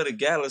Guardians of the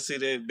Galaxy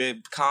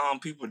that calm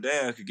people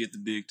down. Could get the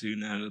big two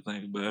now to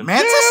think about it.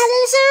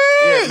 Mantis?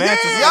 Yeah,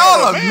 Mantis.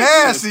 Y'all are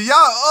nasty. Y'all,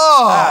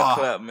 I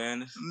clap,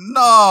 man.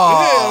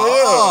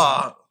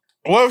 No.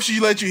 What if she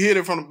let you hit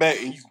it from the back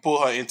and you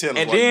pull her antenna?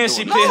 And then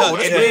she put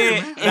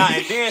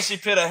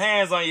her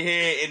hands on your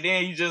head, and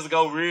then you just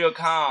go real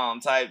calm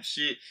type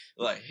shit.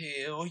 Like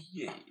hell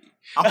yeah.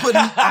 I'm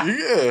putting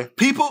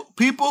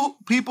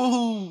people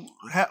who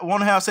want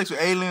to have sex with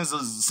aliens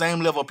is the same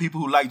level of people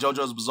who like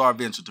JoJo's Bizarre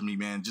Adventure to me,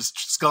 man. Just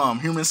scum,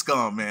 human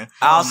scum, man.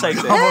 I'll take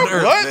that. On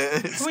Earth,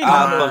 man.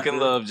 I fucking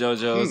love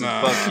JoJo's.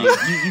 Fuck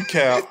you. You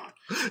cap.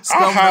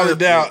 I highly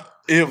doubt.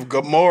 If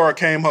Gamora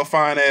came her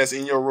fine ass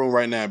in your room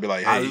right now and be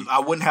like, hey. I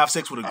wouldn't have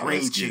sex with a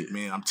green chick,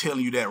 man. I'm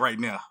telling you that right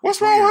now.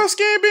 What's wrong with her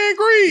skin being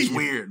green? It's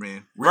weird,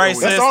 man. Right,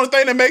 that's the only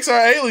thing that makes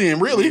her alien,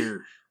 really.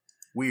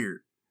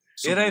 Weird.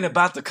 It ain't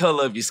about the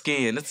color of your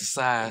skin. It's the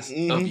size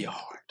of your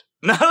heart.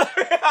 No.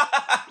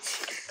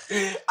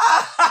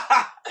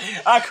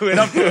 I quit.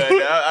 I'm done.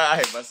 I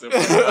hate myself.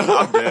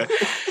 I'm done.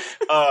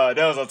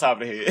 That was on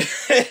top of the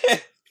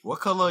head. What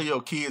color are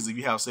your kids if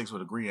you have sex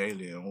with a green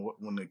alien?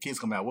 When the kids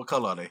come out, what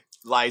color are they?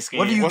 Light skin.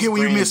 What do you get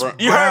when you mix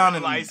brown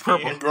and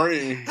purple? And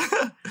green.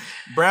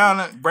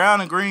 brown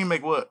and green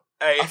make what?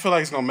 Hey, I feel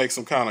like it's gonna make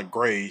some kind of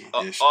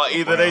gray-ish. Or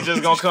either they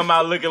just gonna come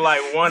out looking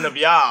like one of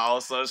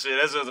y'all. So shit,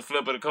 that's just a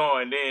flip of the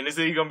coin. Then it's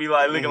either gonna be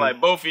like looking like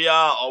both of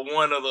y'all or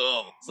one or the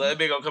other. So that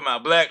bitch gonna come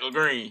out black or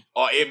green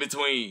or in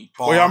between.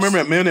 Well, y'all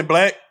remember Men in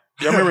Black?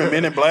 Y'all remember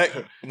Men in Black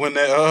when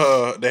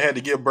they had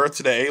to give birth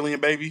to the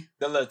alien baby?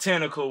 The little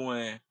tentacle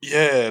one.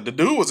 Yeah, the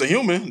dude was a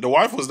human. The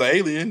wife was the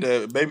alien.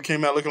 The baby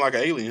came out looking like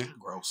an alien.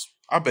 Gross.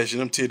 I bet you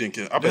them titties.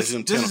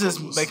 This is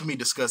just making me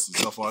disgusted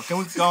so far. Can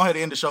we go ahead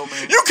and end the show,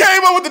 man? You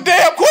came up with the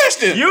damn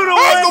question. You the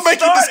one gonna make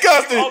you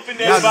disgusted. You open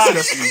that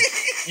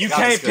box. You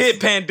can't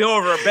put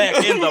Pandora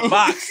back in the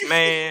box,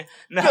 man.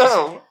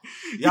 No.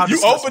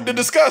 You opened the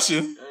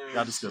discussion.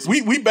 Y'all discuss.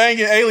 We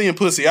banging alien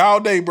pussy all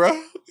day, bro.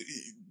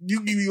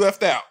 You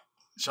left out.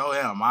 Show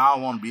him. I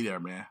don't want to be there,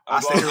 man.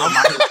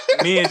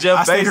 Me and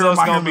Jeff Bezos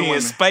gonna be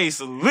in space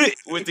lit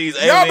with these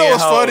alien Y'all know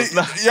what's hoes.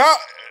 funny?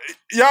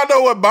 Y'all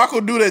know what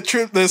Baco do that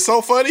trip that's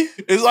so funny?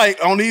 It's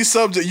like on these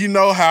subjects, you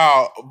know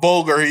how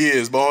vulgar he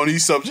is, but on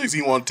these subjects,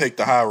 he want to take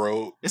the high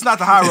road. It's not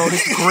the high road,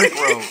 it's the correct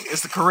road.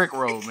 It's the correct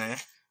road, man.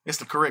 It's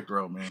the correct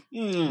road, man.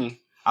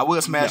 I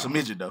will smash a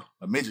midget, though.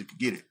 A midget could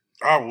get it.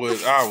 I would.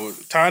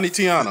 Tiny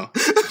Tiana.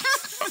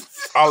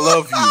 I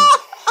love you.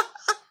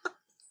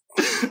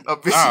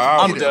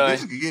 I'm done.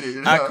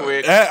 I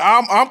quit.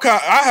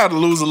 I had to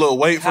lose a little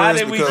weight How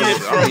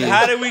first.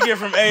 How did we get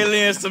from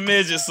aliens to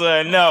midgets,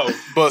 son? No.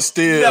 But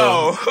still.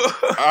 No.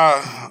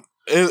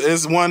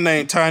 It's one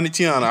named Tiny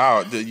Tiana.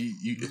 I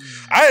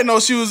didn't know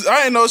she was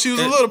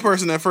a little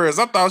person at first.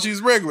 I thought she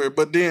was regular,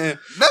 but then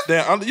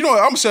you know what?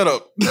 I'm gonna shut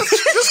up.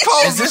 Just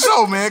close the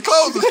show, man.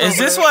 Close the show. Is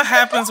this what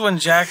happens when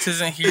Jax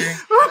isn't here?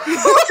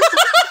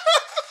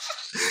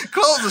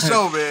 Close the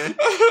show, man.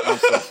 I'm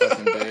so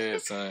fucking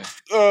bad, son.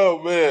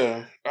 Oh,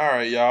 man. All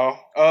right, y'all.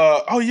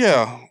 Oh,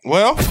 yeah.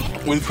 Well,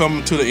 we've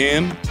come to the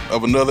end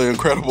of another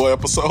incredible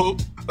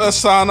episode. Let's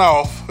sign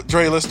off.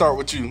 Dre, let's start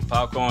with you.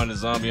 Popcorn the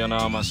Zombie on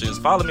all my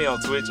shits. Follow me on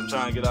Twitch. I'm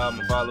trying to get all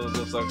my followers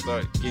up so I can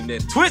start getting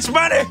that Twitch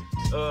money.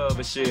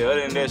 But shit,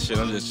 other than that shit,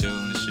 I'm just chilling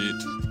and shit.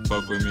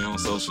 Fuck with me on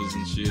socials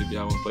and shit. If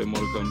y'all want to play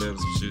Mortal Kombat or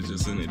some shit,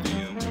 just send it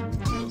DM.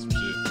 Some shit.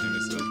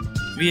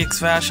 VX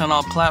Vash on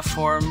all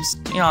platforms.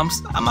 You know,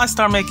 I might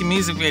start making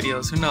music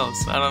videos. Who knows?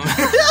 I don't know.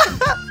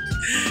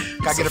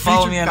 Can I get a feature?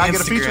 Follow me on Can I Instagram.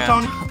 get a feature,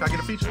 Tony? Can I get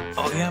a feature?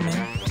 Oh yeah,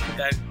 man. You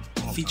gotta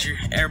feature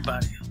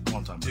everybody.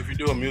 If you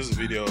do a music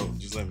video,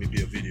 just let me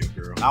be a video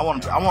girl. I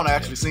want to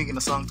actually sing in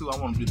the song too. I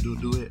want to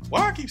do it.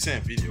 Why I keep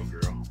saying video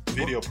girl?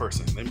 Video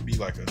person. Let me be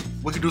like a.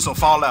 We could do some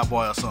Fallout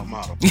Boy or something.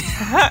 Model.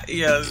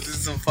 Yeah, let's do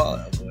some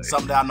Fallout Boy.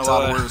 Something that I know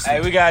all the words. Hey,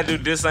 we gotta do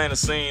This Ain't a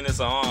Scene. It's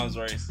an arms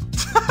race.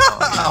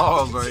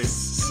 Arms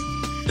race.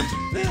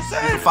 You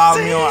can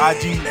follow me on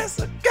IG. It's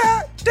a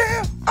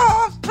goddamn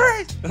arms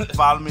race.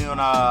 Follow me on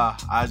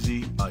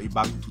IG,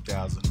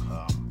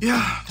 Ibaka2000.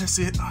 Yeah, that's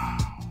it. I'm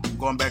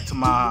going back to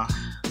my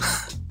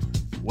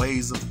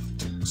ways of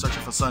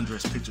searching for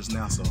sundress pictures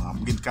now. So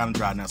I'm getting kind of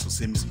dry now. So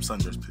send me some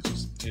sundress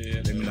pictures.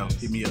 Yeah, let me know.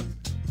 Hit me up.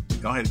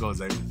 Go ahead and go,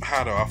 Xavier.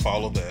 How do I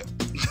follow that?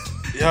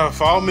 Yeah,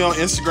 follow me on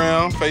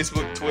Instagram,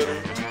 Facebook, Twitter,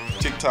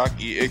 TikTok,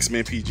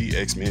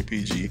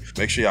 XmenPG.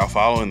 Make sure y'all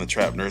following the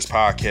Trap Nerds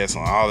Podcast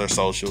on all their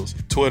socials.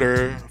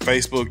 Twitter,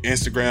 Facebook,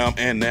 Instagram,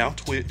 and now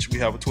Twitch. We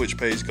have a Twitch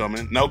page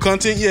coming. No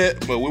content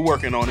yet, but we're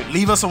working on it.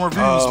 Leave us some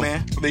reviews,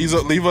 man.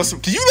 Leave us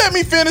some. Can you let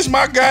me finish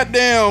my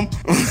goddamn...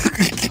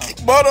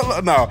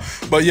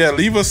 But yeah,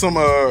 leave us some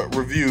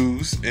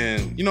reviews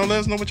and let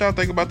us know what y'all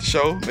think about the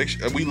show. Make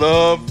sure we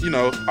love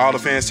all the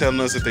fans telling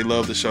us that they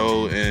love the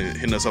show and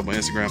hitting us up on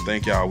Instagram.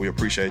 Thank y'all. We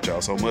appreciate y'all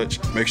so much.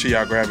 Make sure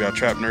y'all grab y'all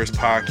Trap Nerds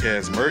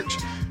Podcast merch.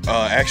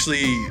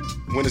 Actually,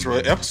 when this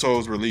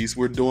episode's released,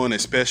 we're doing a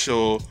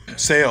special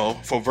sale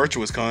for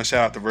VirtuousCon.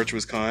 Shout out to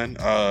VirtuousCon.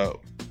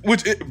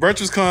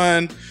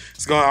 VirtuousCon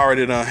is going to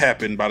already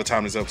happen by the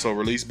time this episode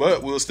released,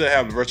 but we'll still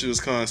have the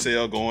VirtuousCon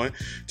sale going.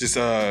 Just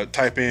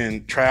type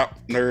in Trap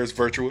Nerds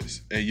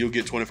Virtuous and you'll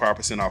get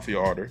 25% off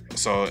your order.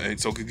 So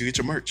get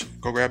your merch.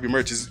 Go grab your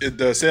merch.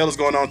 The sale is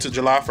going on to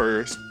July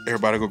 1st.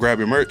 Everybody go grab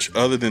your merch.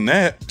 Other than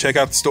that, check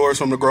out the stores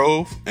from the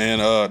Grove,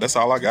 and that's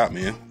all I got,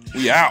 man.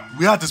 We out.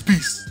 We out this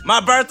piece.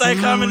 My birthday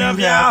coming up,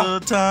 y'all.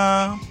 The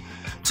time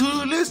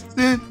to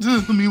listen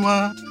to me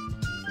whine.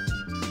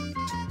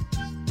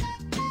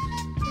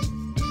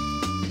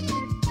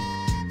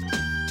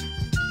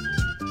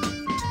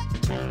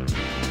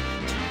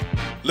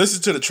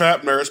 Listen to the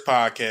Trap Nerds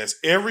Podcast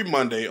every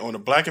Monday on the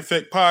Black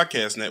Effect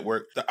Podcast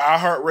Network, the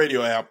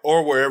iHeartRadio app,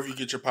 or wherever you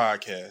get your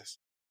podcasts.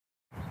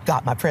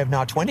 Got my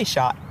Prevnar 20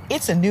 shot.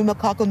 It's a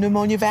pneumococcal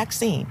pneumonia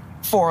vaccine.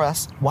 For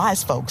us,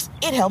 wise folks,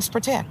 it helps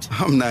protect.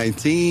 I'm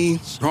 19,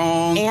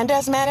 strong. And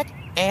asthmatic,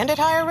 and at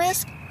higher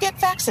risk. Get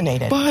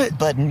vaccinated.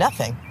 But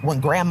nothing when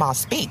grandma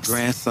speaks.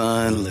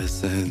 Grandson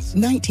listens.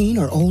 19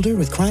 or older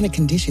with chronic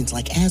conditions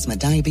like asthma,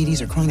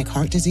 diabetes, or chronic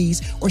heart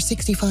disease, or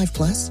 65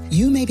 plus,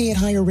 you may be at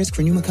higher risk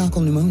for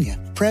pneumococcal pneumonia.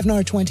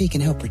 Prevnar 20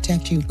 can help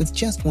protect you with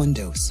just one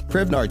dose.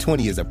 Prevnar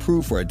 20 is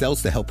approved for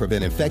adults to help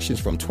prevent infections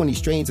from 20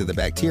 strains of the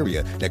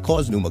bacteria that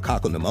cause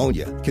pneumococcal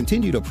pneumonia.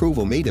 Continued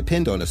approval may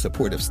depend on a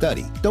supportive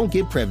study. Don't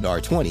get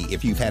Prevnar 20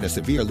 if you've had a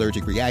severe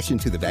allergic reaction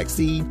to the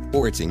vaccine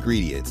or its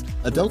ingredients.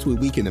 Adults with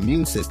weakened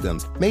immune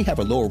systems may have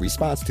a lower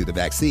response to the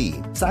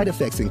vaccine. Side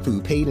effects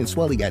include pain and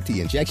swelling at the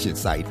injection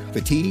site,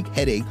 fatigue,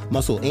 headache,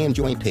 muscle, and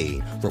joint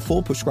pain. For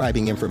full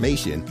prescribing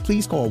information,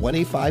 please call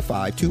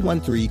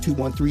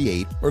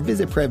 1-855-213-2138 or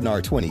visit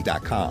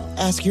Prevnar20.com.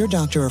 Ask your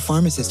doctor or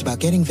pharmacist about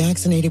getting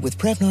vaccinated with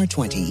Prevnar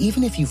 20,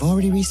 even if you've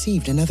already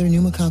received another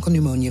pneumococcal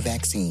pneumonia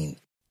vaccine.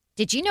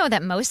 Did you know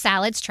that most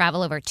salads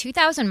travel over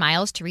 2,000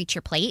 miles to reach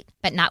your plate?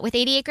 But not with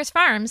 80 Acres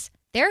Farms.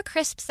 Their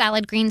crisp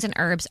salad greens and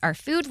herbs are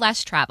food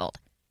less traveled,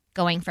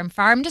 going from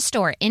farm to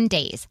store in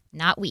days,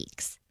 not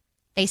weeks.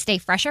 They stay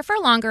fresher for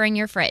longer in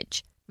your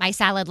fridge. My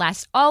salad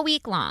lasts all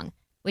week long,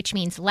 which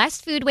means less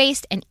food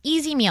waste and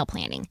easy meal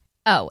planning.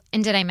 Oh,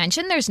 and did I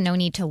mention there's no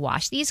need to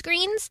wash these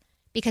greens?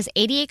 Because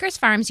 80 Acres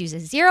Farms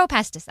uses 0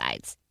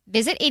 pesticides.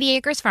 Visit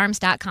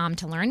 80acresfarms.com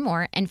to learn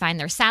more and find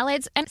their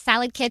salads and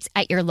salad kits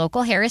at your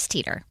local Harris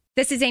Teeter.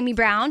 This is Amy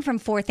Brown from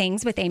 4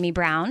 Things with Amy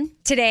Brown.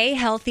 Today,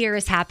 healthier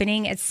is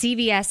happening at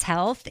CVS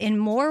Health in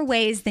more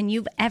ways than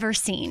you've ever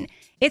seen.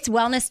 It's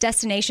wellness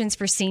destinations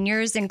for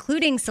seniors,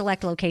 including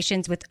select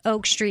locations with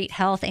Oak Street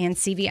Health and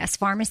CVS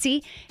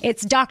Pharmacy.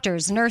 It's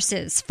doctors,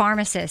 nurses,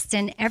 pharmacists,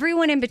 and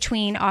everyone in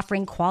between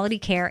offering quality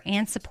care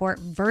and support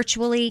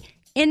virtually,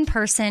 in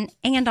person,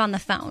 and on the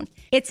phone.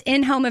 It's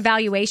in-home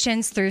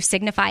evaluations through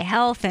Signify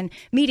Health and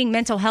meeting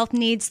mental health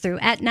needs through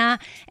Aetna.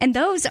 And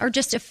those are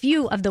just a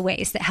few of the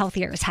ways that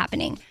healthier is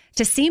happening.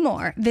 To see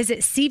more,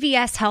 visit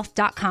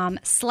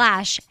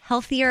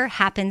cvshealth.com/healthier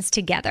happens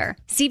together.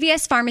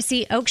 CVS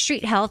Pharmacy, Oak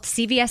Street Health,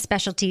 CVS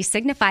Specialty,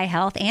 Signify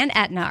Health, and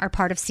Aetna are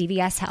part of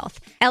CVS Health.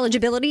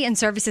 Eligibility and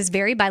services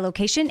vary by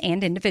location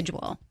and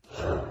individual.